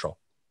understand and control.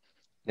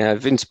 Now,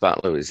 Vince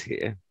Butler is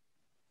here.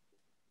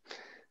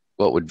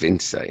 What would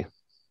Vince say?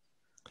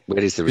 Where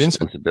does the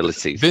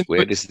responsibility?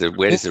 Where does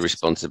the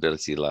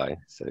responsibility lie?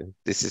 So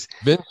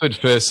Vince would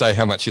first say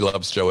how much he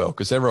loves Joelle,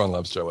 because everyone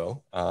loves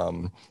Joelle,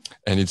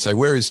 and he'd say,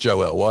 "Where is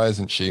Joelle? Why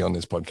isn't she on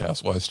this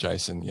podcast? Why is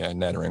Jason,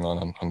 nattering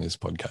on this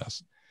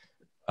podcast?"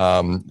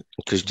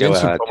 Because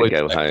Joelle had to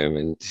go home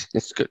and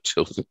it's got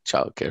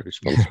childcare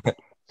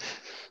responsibility.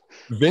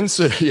 Vince,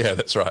 yeah,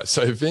 that's right.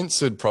 So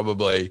Vince would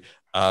probably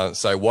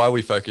say, "Why are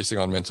we focusing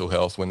on mental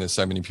health when there's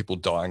so many people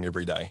dying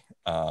every day?"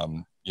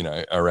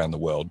 Around the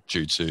world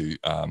due to,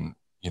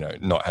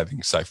 not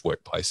having safe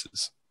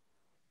workplaces.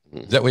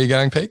 Is that where you're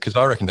going, Pete? Because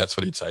I reckon that's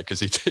what he'd say, because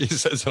he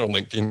says it on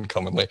LinkedIn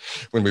commonly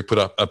when we put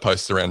up a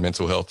post around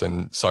mental health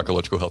and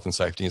psychological health and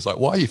safety. He's like,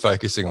 why are you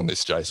focusing on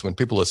this, Jace, when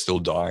people are still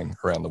dying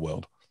around the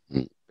world?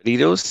 But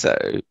he'd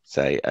also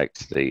say,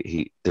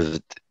 actually,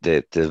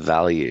 the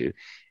value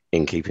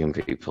in keeping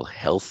people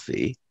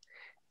healthy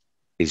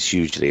is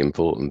hugely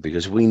important,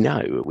 because we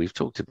know, we've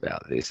talked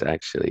about this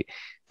actually,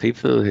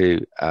 people who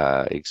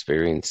are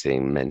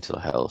experiencing mental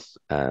health,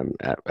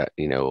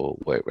 or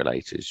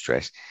work-related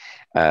stress,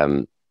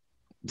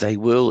 they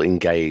will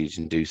engage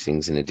and do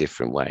things in a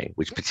different way,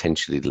 which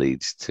potentially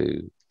leads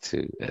to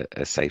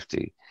a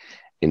safety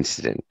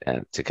incident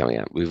to coming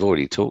out. We've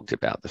already talked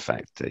about the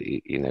fact that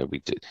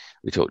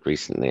we talked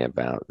recently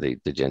about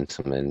the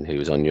gentleman who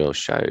was on your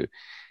show,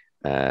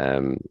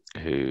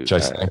 who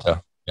Jason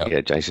Anker. Yep.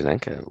 Yeah, Jason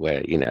Anker,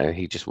 where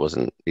he just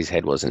wasn't, his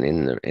head wasn't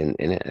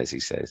in it, as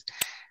he says,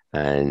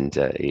 and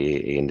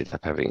he ended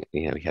up having,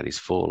 he had his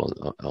fall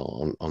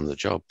on the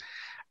job.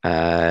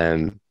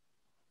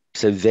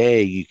 So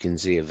there you can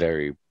see a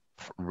very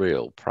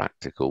real,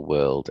 practical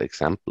world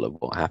example of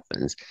what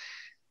happens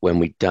when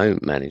we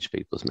don't manage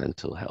people's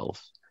mental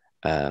health.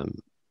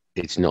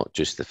 It's not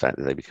just the fact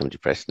that they become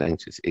depressed and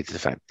anxious, it's the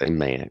fact they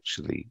may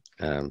actually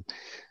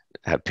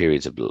have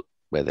periods of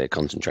where their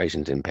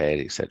concentration's impaired,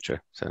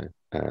 etc. So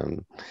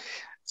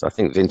I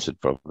think Vince would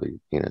probably,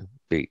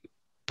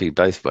 be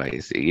both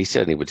ways. He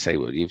certainly would say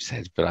what you've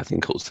said, but I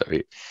think also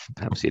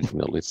perhaps he'd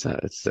acknowledge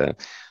that.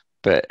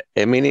 But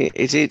I mean,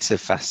 it's a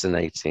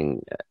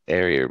fascinating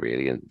area,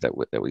 really, and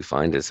that we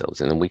find ourselves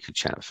in. And we could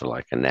chat for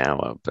like an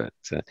hour, but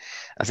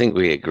I think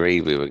we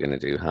agreed we were going to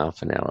do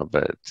half an hour.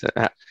 But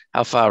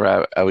how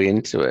far are we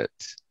into it,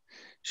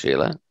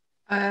 Sheila?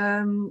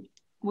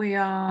 We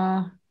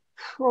are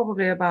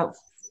probably about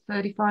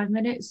 35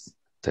 minutes.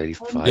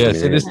 35 yeah,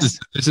 minutes. So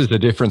this is the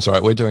difference,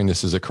 right? We're doing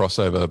this as a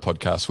crossover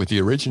podcast with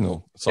the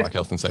original Psych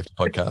Health and Safety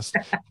podcast,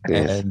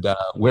 Yes. and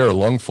we're a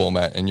long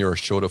format and you're a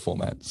shorter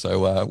format.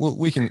 So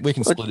we can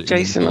split it.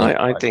 Jason,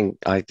 I think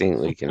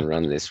we can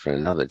run this for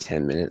another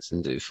 10 minutes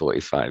and do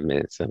 45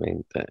 minutes. I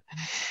mean,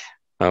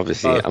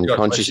 obviously, I'm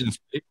conscious.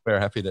 We're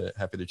happy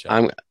to chat.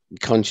 I'm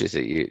conscious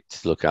that you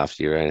to look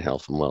after your own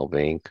health and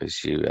well-being,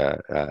 because you.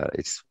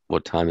 It's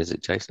what time is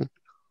it, Jason?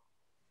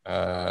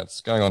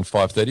 It's going on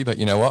 5:30, but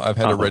you know what? I've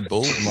had a Red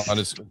Bull.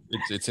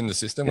 It's in the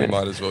system. We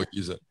might as well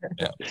use it.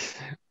 Yeah.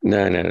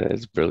 No,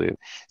 that's brilliant.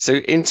 So,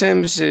 in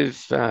terms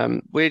of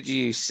where do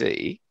you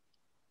see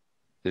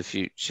the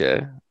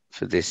future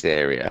for this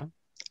area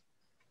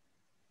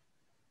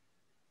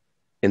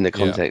in the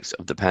context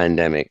of the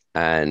pandemic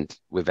and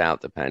without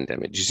the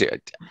pandemic?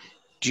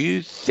 Do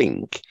you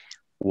think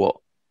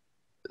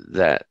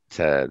that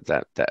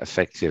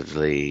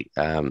effectively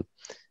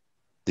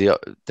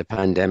the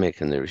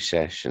pandemic and the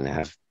recession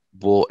have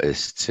brought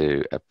us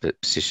to a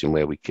position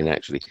where we can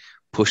actually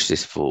push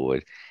this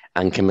forward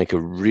and can make a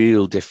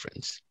real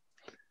difference,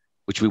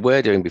 which we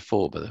were doing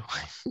before, by the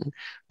way,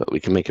 but we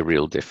can make a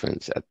real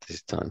difference at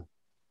this time?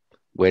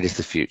 Where does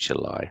the future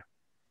lie?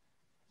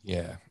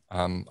 Yeah,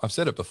 I've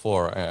said it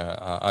before.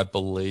 I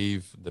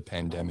believe the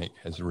pandemic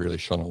has really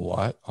shone a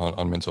light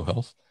on mental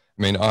health.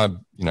 I mean,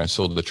 I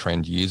saw the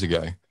trend years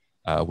ago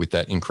with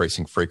that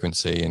increasing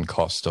frequency and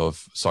cost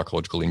of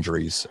psychological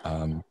injuries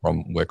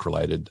from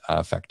work-related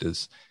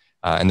factors.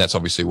 And that's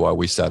obviously why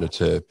we started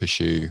to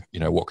pursue,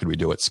 what could we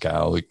do at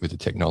scale with a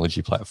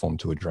technology platform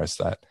to address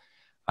that.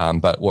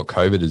 But what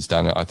COVID has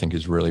done, I think,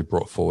 has really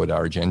brought forward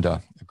our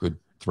agenda a good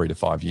 3 to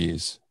 5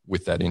 years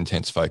with that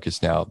intense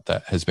focus now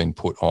that has been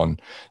put on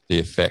the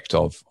effect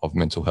of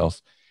mental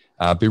health.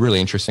 Be really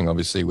interesting,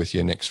 obviously, with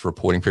your next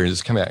reporting period.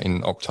 It's come out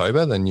in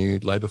October, the new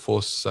labour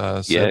force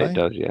survey. Yeah, it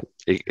does, yeah.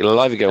 It'll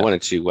either go one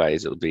of two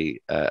ways. It'll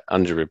be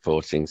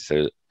under-reporting,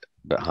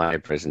 but higher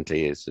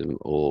presenteeism,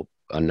 or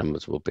our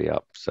numbers will be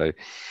up. So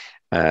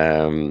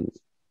the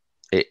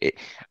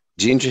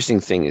interesting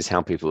thing is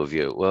how people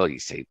view it. Well, you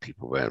see,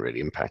 people weren't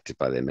really impacted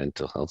by their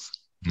mental health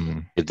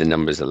if the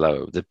numbers are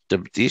low.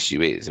 The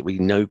issue is that we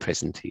know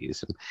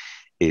presenteeism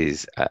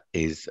is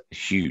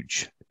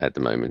huge at the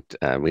moment.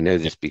 We know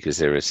this because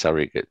there are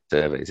surrogate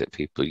surveys that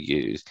people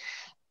use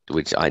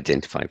which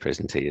identify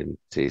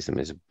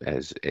presenteeism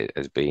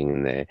as being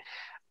in there.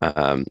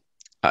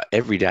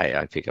 Every day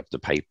I pick up the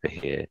paper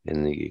here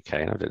in the UK,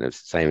 and I don't know if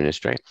it's the same in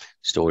Australia,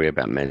 story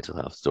about mental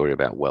health, story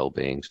about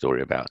well-being,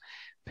 story about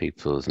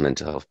people's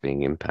mental health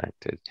being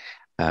impacted.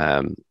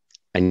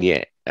 And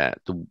yet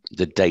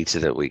the data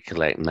that we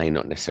collect may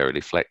not necessarily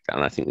reflect that.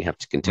 And I think we have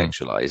to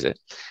contextualize it,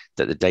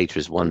 that the data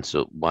is one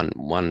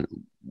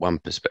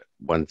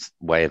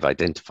way of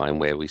identifying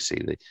where we see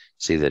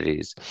that it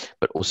is,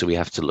 but also we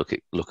have to look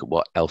at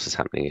what else is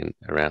happening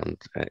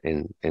around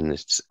in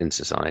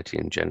society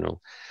in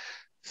general.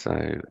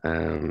 So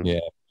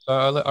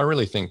so I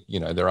really think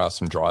there are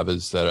some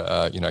drivers that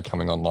are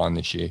coming online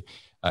this year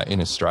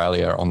in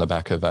Australia on the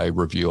back of a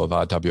review of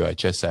our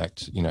WHS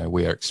Act.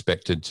 We are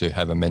expected to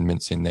have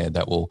amendments in there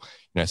that will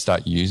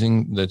start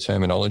using the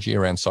terminology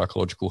around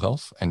psychological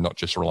health and not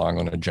just relying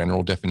on a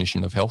general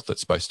definition of health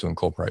that's supposed to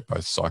incorporate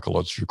both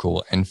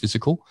psychological and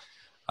physical.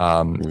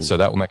 So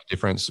that will make a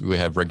difference. We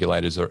have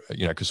regulators,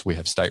 because we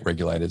have state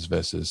regulators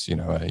versus,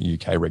 a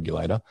UK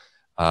regulator.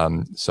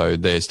 So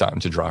they're starting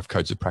to draft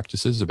codes of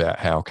practices about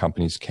how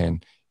companies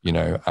can,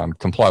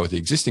 comply with the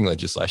existing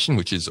legislation,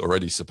 which is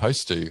already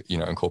supposed to,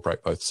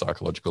 incorporate both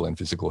psychological and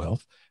physical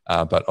health,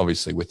 But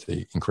obviously with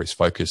the increased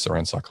focus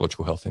around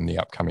psychological health in the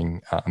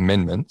upcoming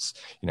amendments,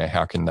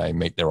 how can they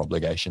meet their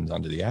obligations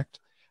under the Act?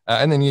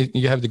 And then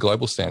you have the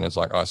global standards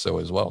like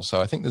ISO as well. So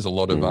I think there's a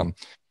lot of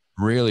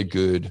really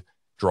good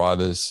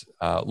drivers,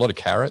 a lot of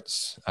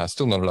carrots,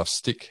 still not enough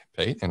stick,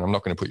 Pete. And I'm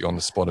not going to put you on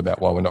the spot about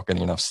why we're not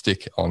getting enough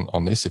stick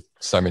on this if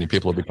so many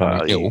people are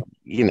becoming ill.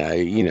 You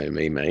know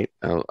me, mate.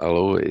 I'll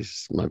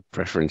always, my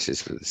preference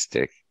is for the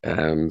stick.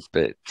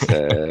 But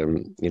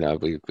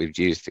we've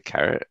used the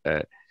carrot.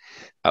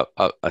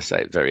 I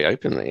say it very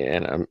openly,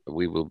 and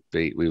we will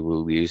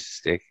use the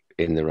stick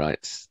in the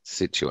right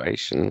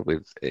situation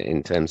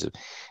in terms of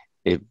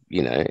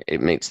it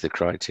meets the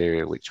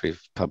criteria which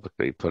we've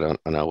publicly put on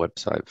our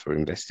website for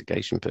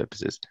investigation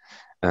purposes.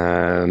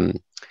 But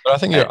I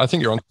think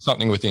you're on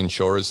something with the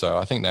insurers, though.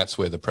 I think that's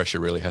where the pressure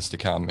really has to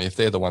come. If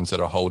they're the ones that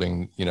are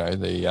holding,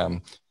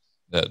 the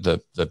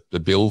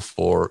bill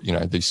for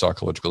these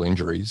psychological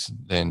injuries,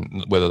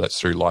 then whether that's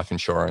through life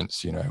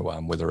insurance,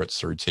 whether it's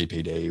through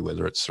TPD,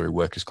 whether it's through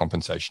workers'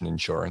 compensation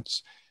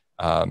insurance,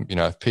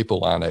 if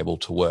people aren't able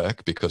to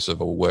work because of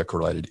a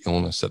work-related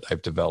illness that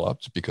they've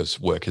developed because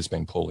work has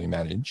been poorly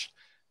managed,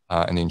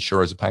 and the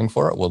insurers are paying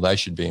for it, well, they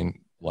should be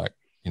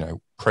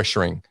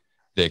pressuring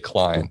their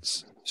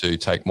clients to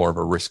take more of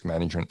a risk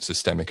management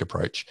systemic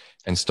approach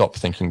and stop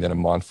thinking that a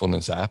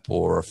mindfulness app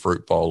or a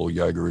fruit bowl or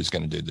yoga is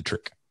going to do the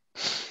trick.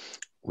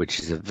 Which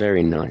is a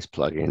very nice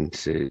plug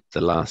into the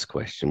last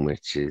question,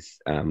 which is,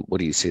 what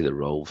do you see the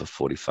role for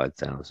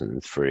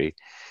 45,003?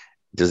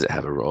 Does it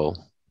have a role?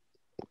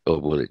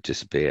 Or will it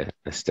just be a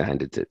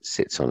standard that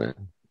sits on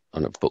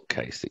a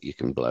bookcase that you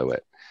can blow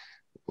at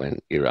when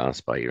you're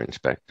asked by your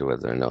inspector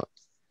whether or not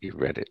you've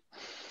read it?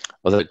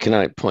 Although, can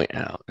I point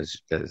out,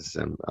 as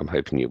I'm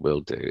hoping you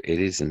will do,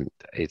 it's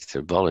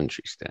a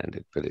voluntary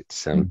standard, but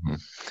it's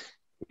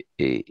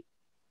it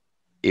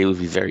would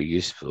be very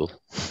useful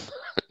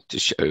to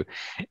show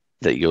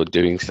that you're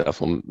doing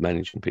stuff on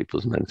managing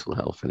people's mental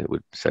health, and it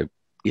would. So,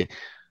 yeah,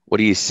 what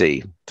do you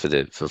see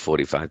for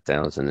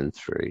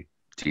 45,003?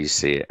 Do you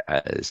see it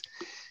as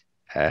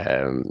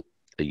a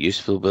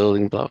useful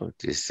building block?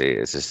 Do you see it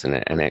as just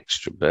an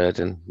extra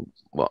burden?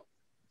 What?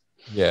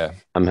 Yeah.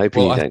 I'm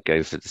hoping you don't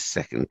go for the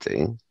second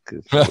thing.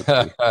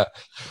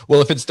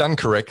 Well, if it's done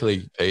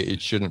correctly,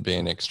 it shouldn't be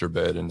an extra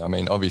burden. I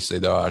mean, obviously,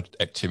 there are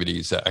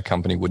activities that a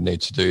company would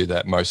need to do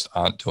that most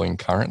aren't doing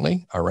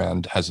currently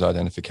around hazard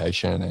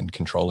identification and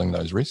controlling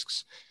those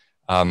risks.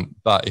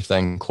 But if they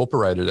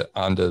incorporated it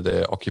under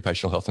their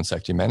occupational health and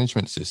safety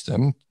management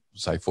system,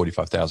 say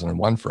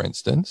 45,001, for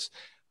instance,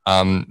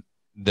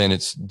 then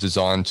it's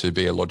designed to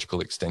be a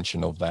logical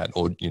extension of that,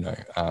 or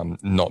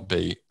not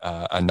be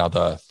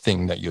another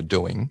thing that you're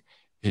doing.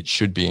 It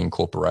should be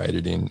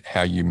incorporated in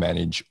how you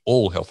manage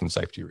all health and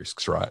safety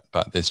risks, right?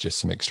 But there's just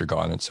some extra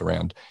guidance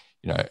around,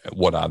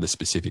 what are the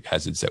specific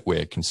hazards that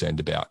we're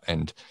concerned about,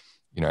 and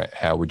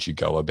how would you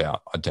go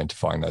about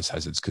identifying those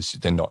hazards, because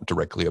they're not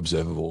directly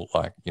observable,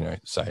 like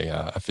say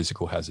a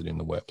physical hazard in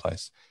the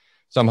workplace.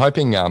 So I'm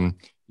hoping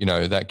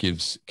that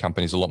gives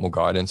companies a lot more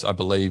guidance. I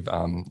believe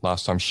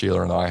last time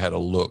Sheila and I had a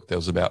look, there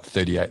was about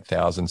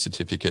 38,000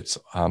 certificates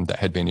that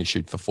had been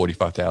issued for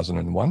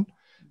 45,001.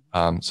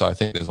 So I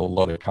think there's a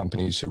lot of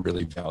companies who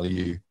really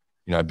value,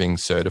 being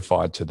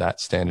certified to that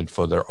standard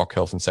for their OC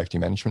health and safety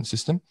management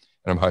system.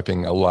 And I'm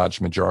hoping a large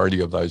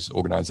majority of those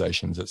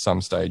organizations at some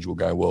stage will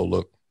go, well,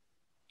 look,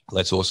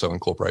 let's also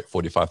incorporate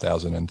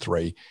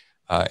 45,003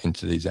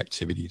 into these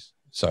activities.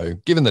 So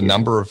given the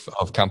number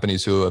of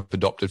companies who have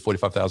adopted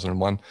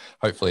 45,001,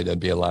 hopefully there'd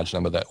be a large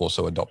number that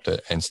also adopt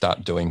it and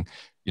start doing,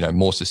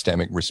 more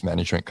systemic risk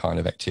management kind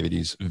of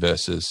activities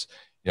versus,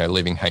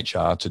 leaving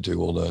HR to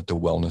do all the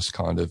wellness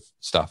kind of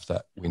stuff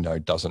that we know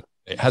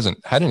it hasn't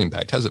had an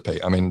impact, has it,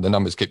 Pete? I mean, the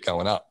numbers keep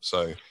going up.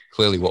 So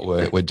clearly what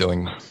we're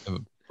doing,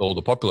 all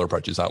the popular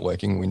approaches aren't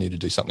working. We need to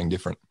do something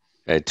different.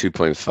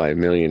 2.5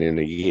 million in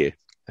a year.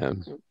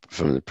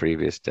 From the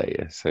previous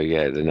data. So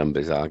yeah, the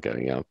numbers are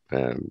going up.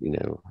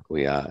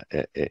 We are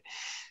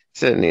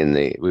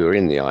certainly we were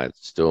in the eye of the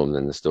storm,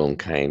 then the storm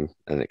came,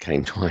 and it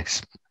came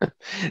twice.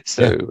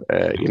 So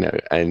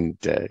coming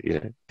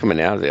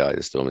out of the eye of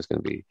the storm is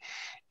going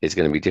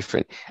to be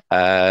different.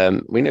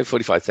 We know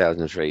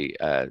 45,003.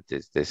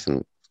 There's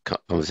some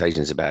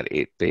conversations about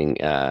it being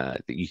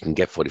that you can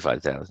get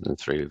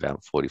 45,003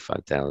 without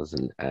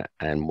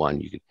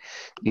 45,001. You could,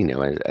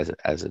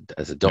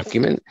 as a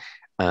document.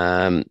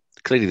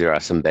 Clearly, there are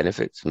some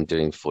benefits from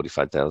doing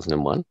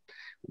 45,001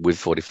 with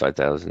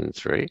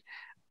 45,003.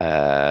 But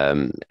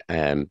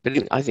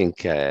I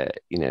think,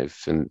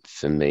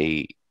 for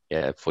me,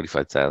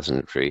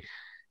 45,003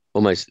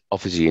 almost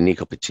offers a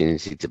unique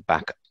opportunity to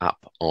back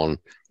up on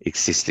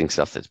existing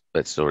stuff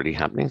that's already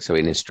happening. So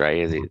in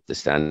Australia, the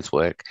standards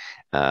work,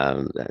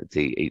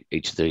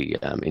 each of the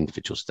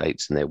individual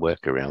states and their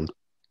work around,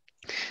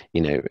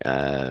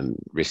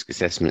 risk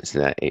assessments,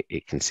 and that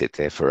it can sit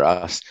there. For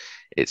us,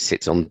 it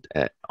sits on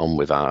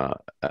with our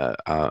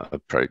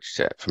approach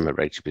from a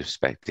rating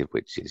perspective,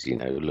 which is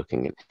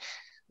looking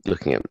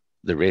at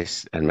the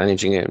risk and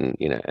managing it, and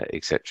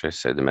etc.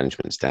 So the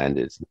management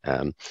standards,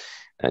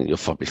 and you'll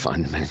probably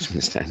find the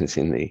management standards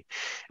in the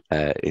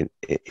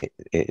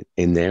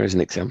in there as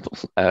an example.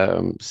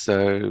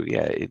 So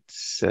yeah,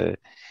 it's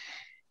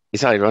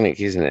ironic,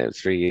 isn't it?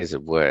 3 years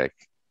of work,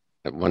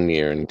 1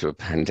 year into a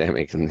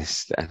pandemic, and this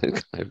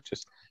standard kind of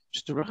just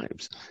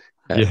arrives.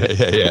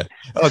 Yeah.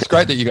 Oh, it's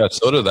great that you guys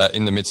thought of that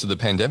in the midst of the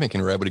pandemic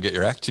and were able to get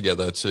your act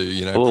together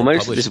to, Well,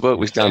 most of this work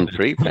was done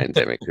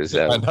pre-pandemic.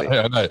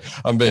 I know.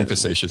 I'm being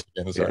facetious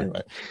again. Sorry,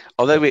 mate.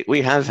 Although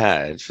we have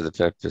had, for the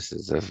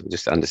purposes of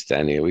just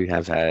understanding it, we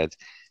have had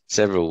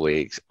several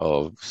weeks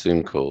of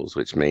Zoom calls,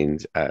 which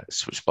means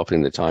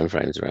swapping the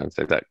timeframes around.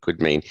 So that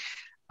could mean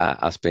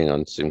us being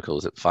on Zoom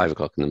calls at 5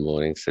 o'clock in the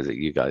morning so that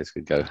you guys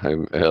could go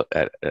home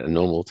at a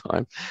normal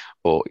time.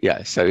 Or,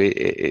 yeah, so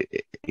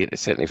it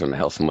certainly from a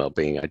health and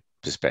well-being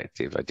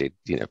perspective, I did,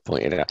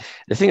 point it out.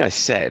 The thing I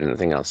said, and the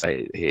thing I'll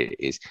say here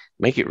is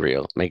make it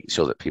real, make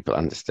sure that people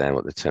understand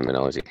what the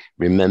terminology,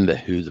 remember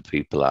who the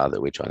people are that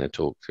we're trying to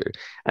talk to.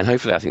 And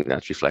hopefully I think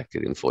that's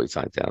reflected in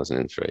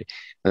 45,003,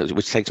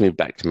 which takes me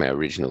back to my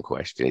original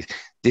question is,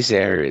 this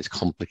area is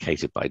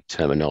complicated by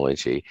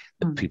terminology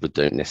that people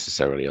don't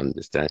necessarily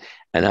understand.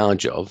 And our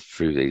job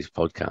through these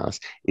podcasts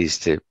is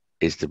to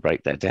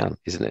break that down,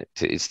 isn't it?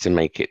 It's to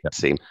make it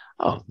seem,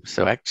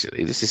 so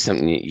actually this is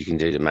something that you can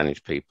do to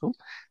manage people.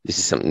 This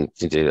is something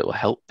to do that will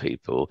help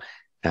people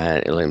and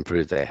it'll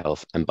improve their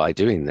health. And by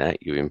doing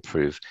that, you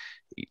improve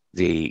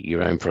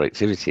your own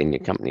productivity in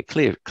your company.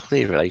 Clear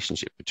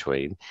relationship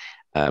between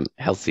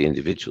healthy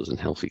individuals and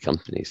healthy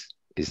companies,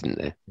 isn't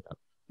there?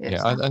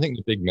 Yeah, I think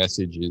the big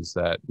message is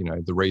that,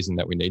 the reason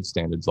that we need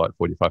standards like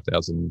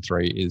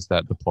 45,003 is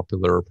that the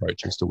popular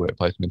approaches to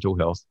workplace mental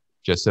health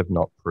just have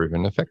not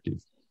proven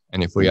effective.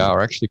 And if we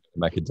are actually going to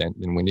make a dent,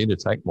 then we need to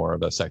take more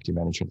of a safety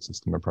management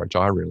system approach,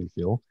 I really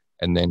feel.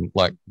 And then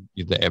like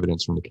the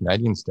evidence from the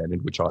Canadian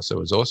standard, which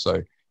ISO is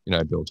also,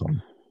 built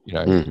on,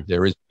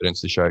 there is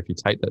evidence to show if you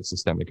take that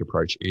systemic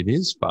approach, it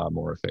is far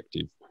more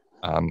effective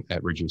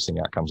at reducing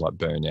outcomes like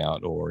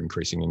burnout or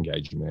increasing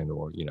engagement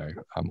or,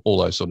 all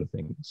those sort of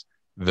things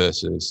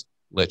versus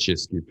let's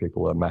just give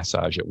people a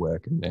massage at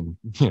work and then,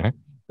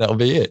 that'll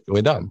be it.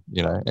 We're done,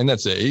 and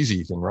that's an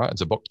easy thing, right?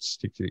 It's a box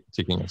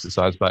ticking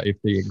exercise. But if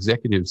the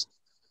executives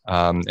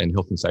and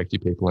health and safety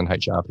people and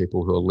HR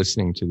people who are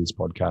listening to this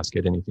podcast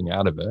get anything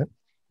out of it,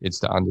 it's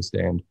to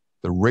understand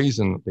the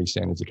reason that these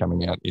standards are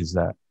coming out is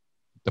that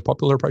the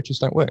popular approaches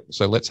don't work.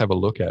 So let's have a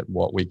look at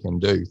what we can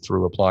do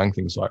through applying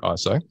things like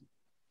ISO.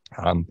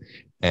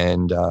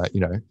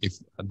 If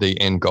the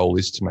end goal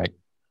is to make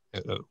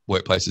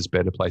workplaces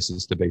better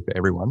places to be for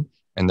everyone,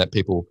 and that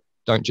people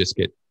don't just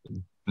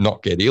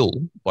not get ill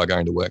by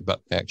going to work, but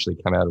they actually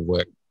come out of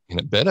work in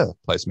a better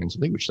place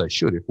mentally, which they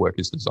should if work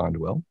is designed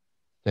well,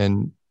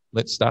 then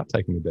let's start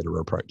taking a better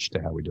approach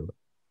to how we do it.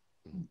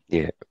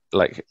 Yeah,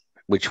 like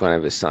which one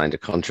of us signed a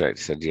contract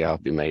said, "Yeah, I'll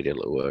be made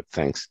ill at work,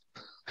 thanks."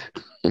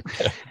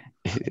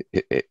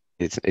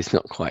 It's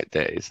not quite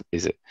there,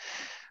 is it?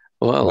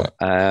 Well,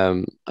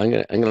 I'm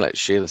gonna let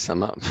Sheila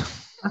sum up.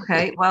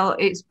 Okay, well,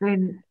 it's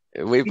been.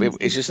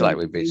 It's just like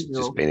we've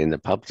just been in the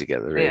pub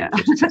together. Really. Yeah.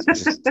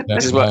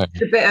 This is what,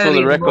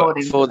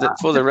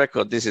 for the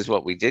record, this is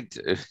what we did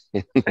do.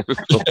 We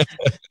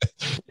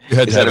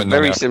had a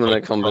very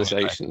similar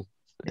conversation.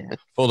 Yeah.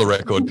 For the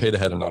record, Peter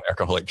had a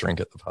non-alcoholic drink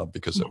at the pub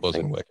because it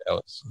wasn't work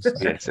hours. So.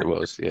 Yes, it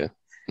was. Yeah.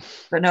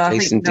 But no, I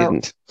Jason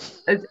think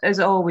didn't. As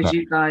always,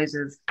 you guys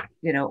have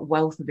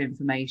wealth of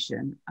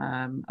information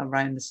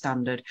around the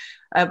standard.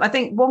 I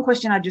think one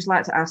question I'd just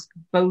like to ask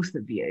both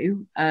of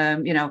you.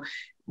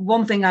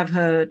 One thing I've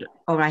heard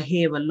or I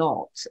hear a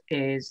lot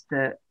is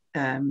that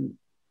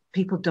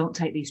people don't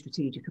take these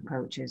strategic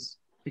approaches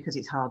because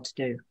it's hard to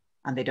do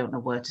and they don't know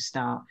where to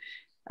start.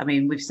 I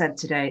mean, we've said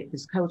today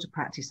there's codes of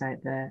practice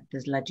out there,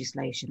 there's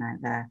legislation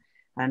out there.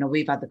 I know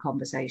we've had the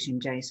conversation,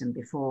 Jason,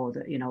 before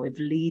that, if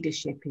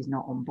leadership is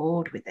not on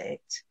board with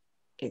it,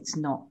 it's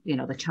not,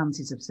 the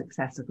chances of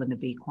success are going to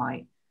be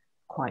quite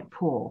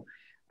poor.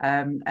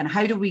 And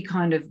how do we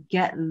kind of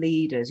get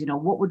leaders,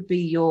 what would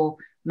be your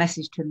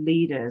message to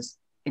leaders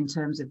in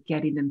terms of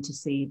getting them to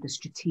see the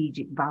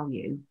strategic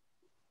value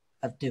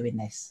of doing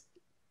this?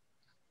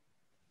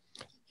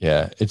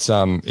 Yeah, it's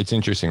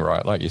interesting,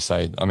 right? Like you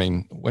say, I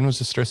mean, when was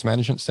the stress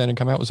management standard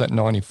come out? Was that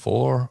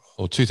 94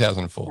 or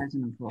 2004?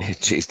 2004.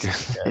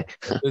 Jeez. Yeah,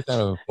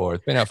 2004.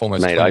 It's been out for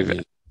almost 20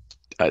 years.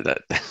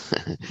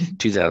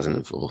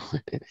 2004.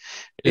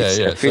 It's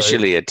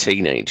officially a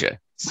teenager,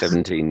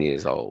 17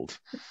 years old.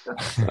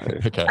 So.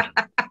 Okay.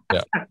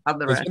 Yeah.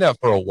 It's been out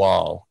for a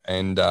while.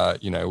 And,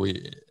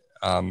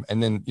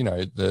 and then,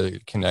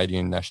 the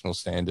Canadian national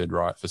standard,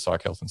 right, for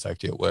psych health and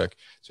safety at work,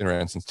 it's been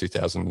around since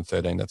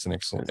 2013. That's an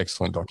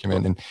excellent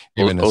document. And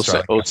even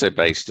also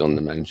based on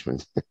the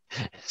management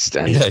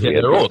standard.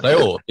 Yeah, they all,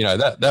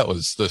 that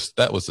was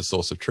the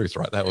source of truth,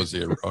 right? That was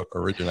the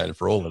originator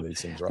for all of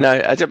these things, right? No,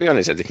 to be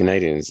honest, the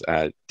Canadians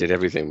did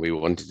everything we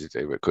wanted to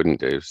do but couldn't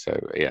do. So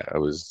yeah,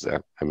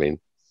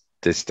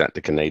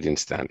 the Canadian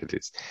standard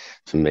is,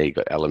 for me,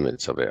 got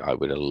elements of it I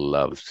would have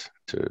loved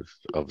to have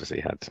obviously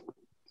had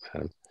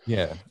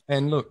Yeah,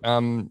 and look,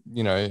 I've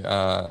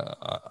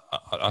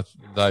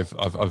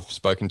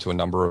spoken to a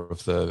number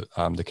of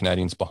the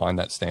Canadians behind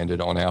that standard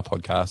on our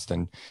podcast,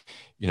 and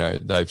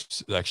they've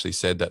actually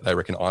said that they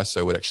reckon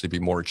ISO would actually be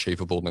more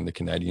achievable than the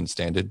Canadian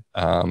standard.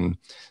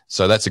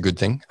 So that's a good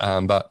thing.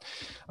 But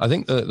I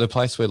think the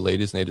place where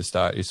leaders need to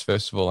start is,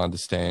 first of all,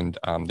 understand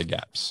the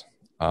gaps.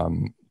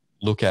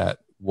 Look at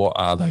what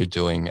are they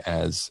doing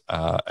as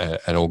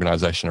an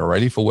organisation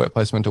already for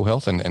workplace mental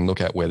health, and look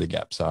at where the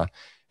gaps are.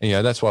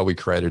 And, that's why we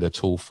created a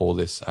tool for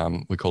this.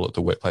 We call it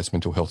the Workplace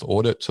Mental Health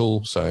Audit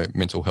Tool, so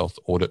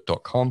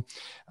mentalhealthaudit.com.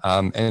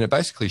 And it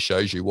basically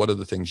shows you what are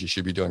the things you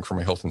should be doing from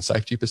a health and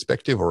safety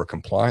perspective or a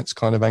compliance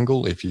kind of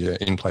angle if you're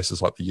in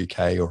places like the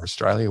UK or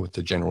Australia with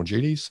the general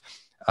duties.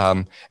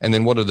 And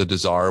then what are the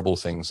desirable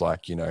things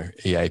like,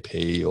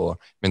 EAP or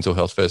mental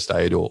health first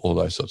aid or all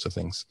those sorts of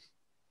things.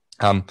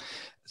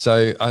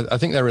 So I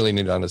think they really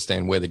need to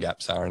understand where the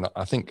gaps are. And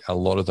I think a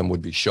lot of them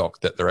would be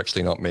shocked that they're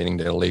actually not meeting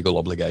their legal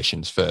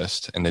obligations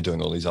first, and they're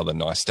doing all these other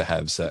nice to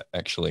haves that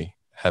actually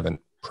haven't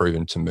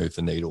proven to move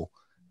the needle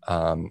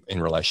in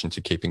relation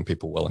to keeping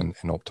people well and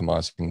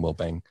optimizing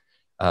well-being.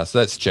 So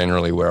that's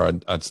generally where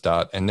I'd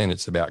start. And then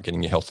it's about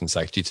getting your health and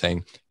safety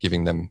team,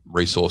 giving them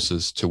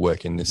resources to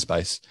work in this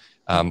space.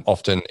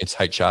 Often it's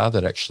HR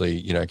that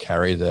actually,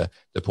 carry the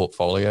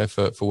portfolio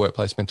for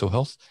workplace mental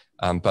health.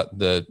 But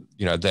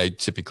they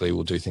typically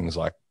will do things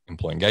like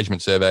employee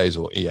engagement surveys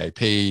or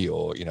EAP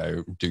or,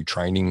 do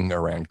training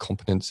around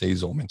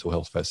competencies or mental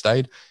health first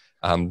aid.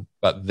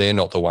 But they're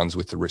not the ones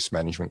with the risk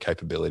management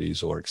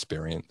capabilities or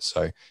experience.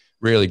 So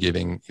really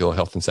giving your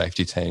health and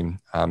safety team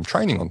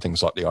training on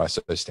things like the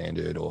ISO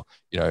standard or,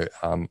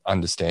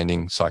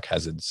 understanding psych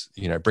hazards,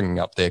 bringing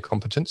up their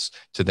competence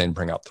to then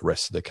bring up the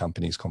rest of the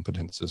company's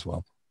competence as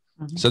well.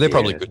 Mm-hmm. So they're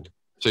probably good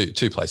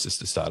two places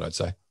to start, I'd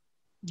say.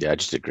 Yeah, I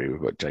just agree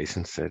with what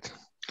Jason said.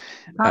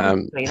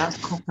 That's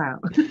cop out.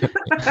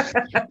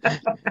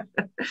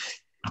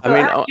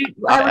 How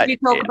would you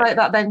talk about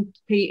that then,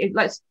 Pete?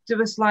 Let's do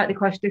a slightly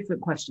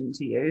different question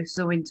to you.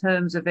 So in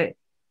terms of it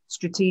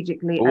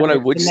strategically. Well, what I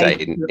would say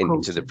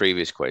into the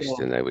previous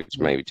question, though, which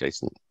maybe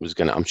Jason was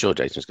going to, I'm sure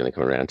Jason was going to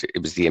come around to,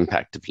 it was the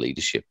impact of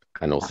leadership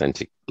and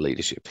authentic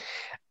leadership.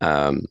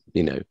 The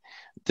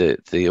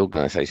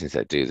organisations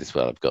that do this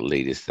well have got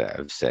leaders that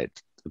have said,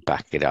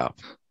 back it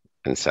up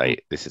and say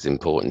this is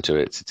important to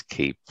it.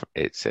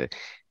 It's a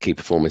key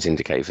performance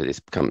indicator for this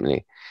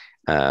company.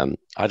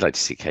 I'd like to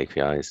see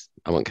KPIs.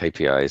 I want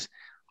KPIs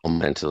on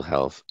mental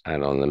health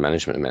and on the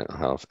management of mental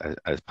health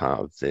as part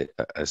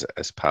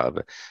of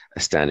a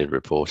standard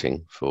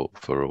reporting for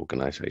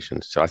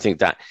organisations. So I think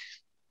that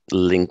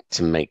link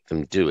to make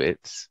them do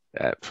it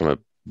from a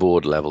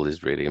board level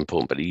is really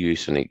important, but you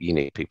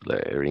need people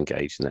that are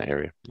engaged in that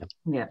area.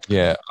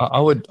 Yeah. I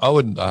would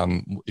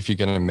if you're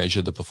going to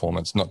measure the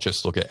performance, not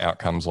just look at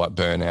outcomes like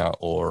burnout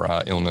or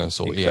illness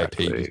or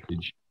EAP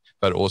usage,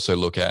 but also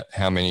look at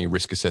how many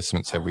risk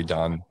assessments have we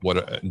done,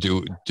 what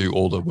do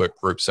all the work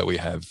groups that we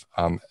have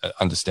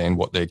understand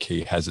what their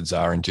key hazards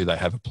are, and do they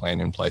have a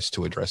plan in place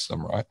to address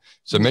them, right?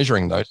 So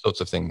measuring those sorts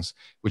of things,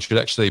 which would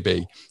actually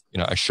be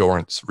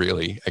assurance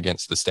really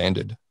against the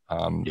standard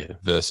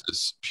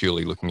versus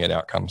purely looking at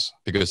outcomes,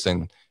 because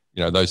then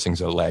those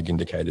things are lag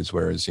indicators,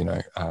 whereas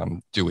are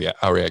we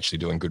actually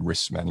doing good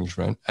risk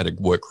management at a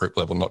work group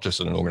level, not just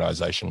at an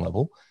organization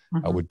level,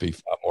 would be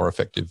far more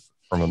effective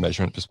from a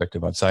measurement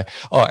perspective, I'd say.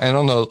 Oh, and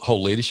on the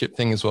whole leadership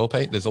thing as well,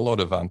 Pete, there's a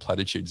lot of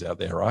platitudes out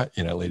there, right?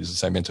 Leaders will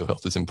say mental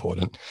health is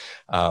important,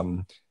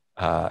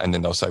 and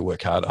then they'll say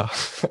work harder.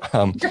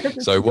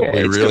 So what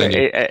we really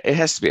need, it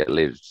has to be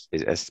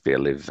a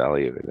lived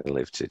value in a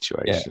lived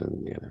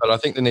situation. Yeah. But I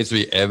think there needs to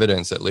be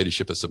evidence that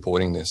leadership is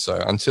supporting this. So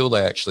until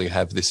they actually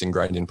have this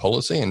ingrained in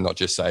policy and not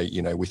just say,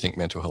 we think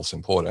mental health is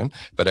important,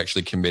 but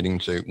actually committing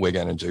to, we're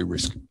going to do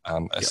risk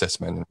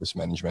assessment and risk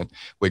management.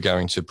 We're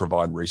going to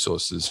provide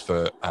resources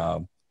for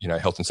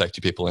health and safety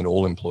people and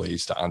all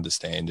employees to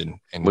understand and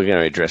we're going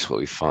to address what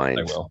we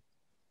find.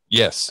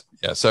 Yes.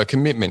 Yeah. So a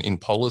commitment in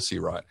policy,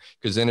 right?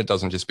 Because then it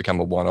doesn't just become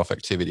a one-off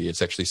activity.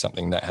 It's actually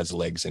something that has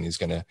legs and is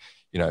going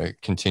to,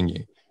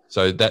 continue.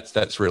 So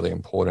that's really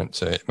important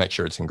to make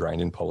sure it's ingrained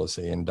in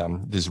policy, and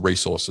there's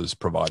resources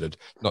provided,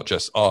 not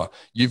just,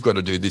 you've got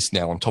to do this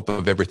now on top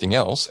of everything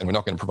else, and we're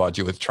not going to provide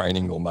you with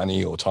training or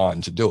money or time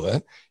to do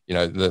it.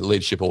 The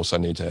leadership also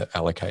need to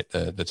allocate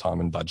the time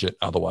and budget.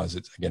 Otherwise,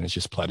 it's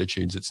just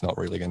platitudes. It's not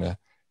really going to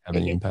have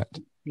any impact.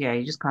 Yeah,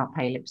 you just can't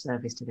pay lip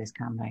service to this,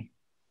 can they?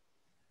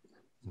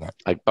 No.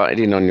 I butted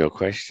in on your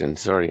question.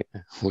 Sorry.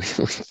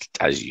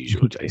 As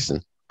usual,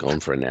 Jason. Gone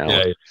for an hour.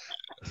 Yeah.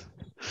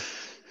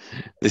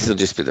 This will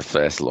just be the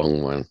first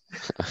long one.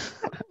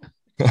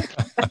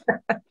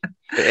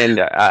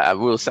 And I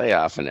will say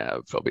half an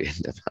hour, probably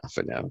end up half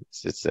an hour.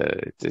 It's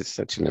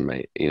such an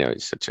amazing,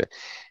 it's such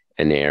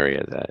an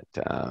area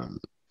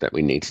that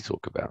we need to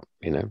talk about,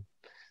 the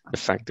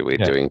fact that we're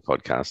doing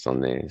podcasts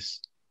on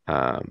this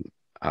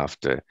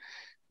after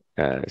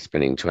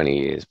spending 20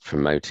 years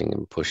promoting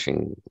and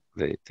pushing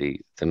the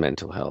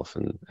mental health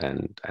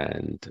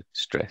and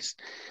stress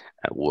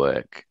at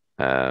work.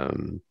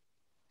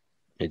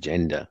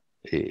 agenda,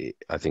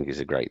 I think is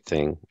a great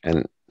thing.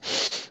 And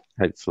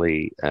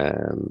hopefully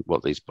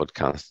what these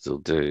podcasts will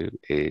do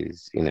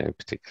is,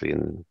 particularly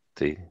in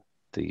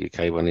the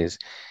UK one, is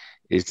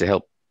to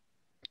help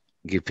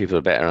give people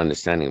a better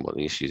understanding of what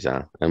the issues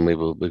are. And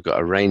we've got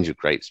a range of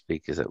great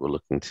speakers that we're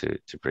looking to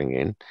bring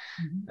in.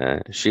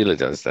 Mm-hmm. Sheila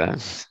does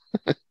that.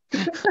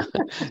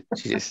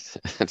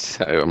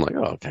 So I'm like,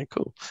 oh, okay,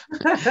 cool.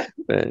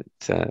 But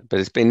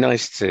it's been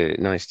nice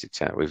to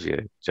chat with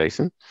you,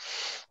 Jason.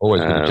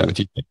 Always good to chat with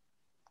you.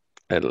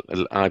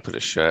 I put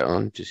a shirt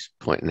on, just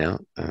pointing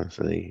out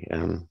for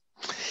the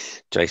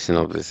Jason.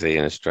 Obviously,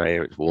 in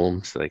Australia it's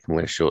warm, so they can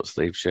wear short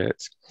sleeve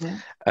shirts. Yeah.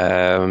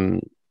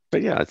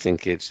 But yeah, I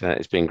think it's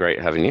been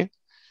great having you.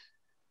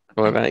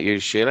 What about you,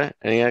 Sheila?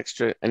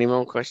 Any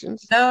more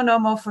questions? No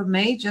more from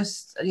me.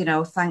 Just,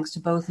 thanks to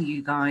both of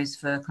you guys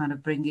for kind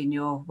of bringing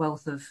your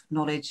wealth of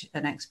knowledge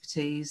and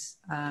expertise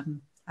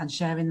and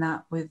sharing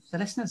that with the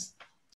listeners.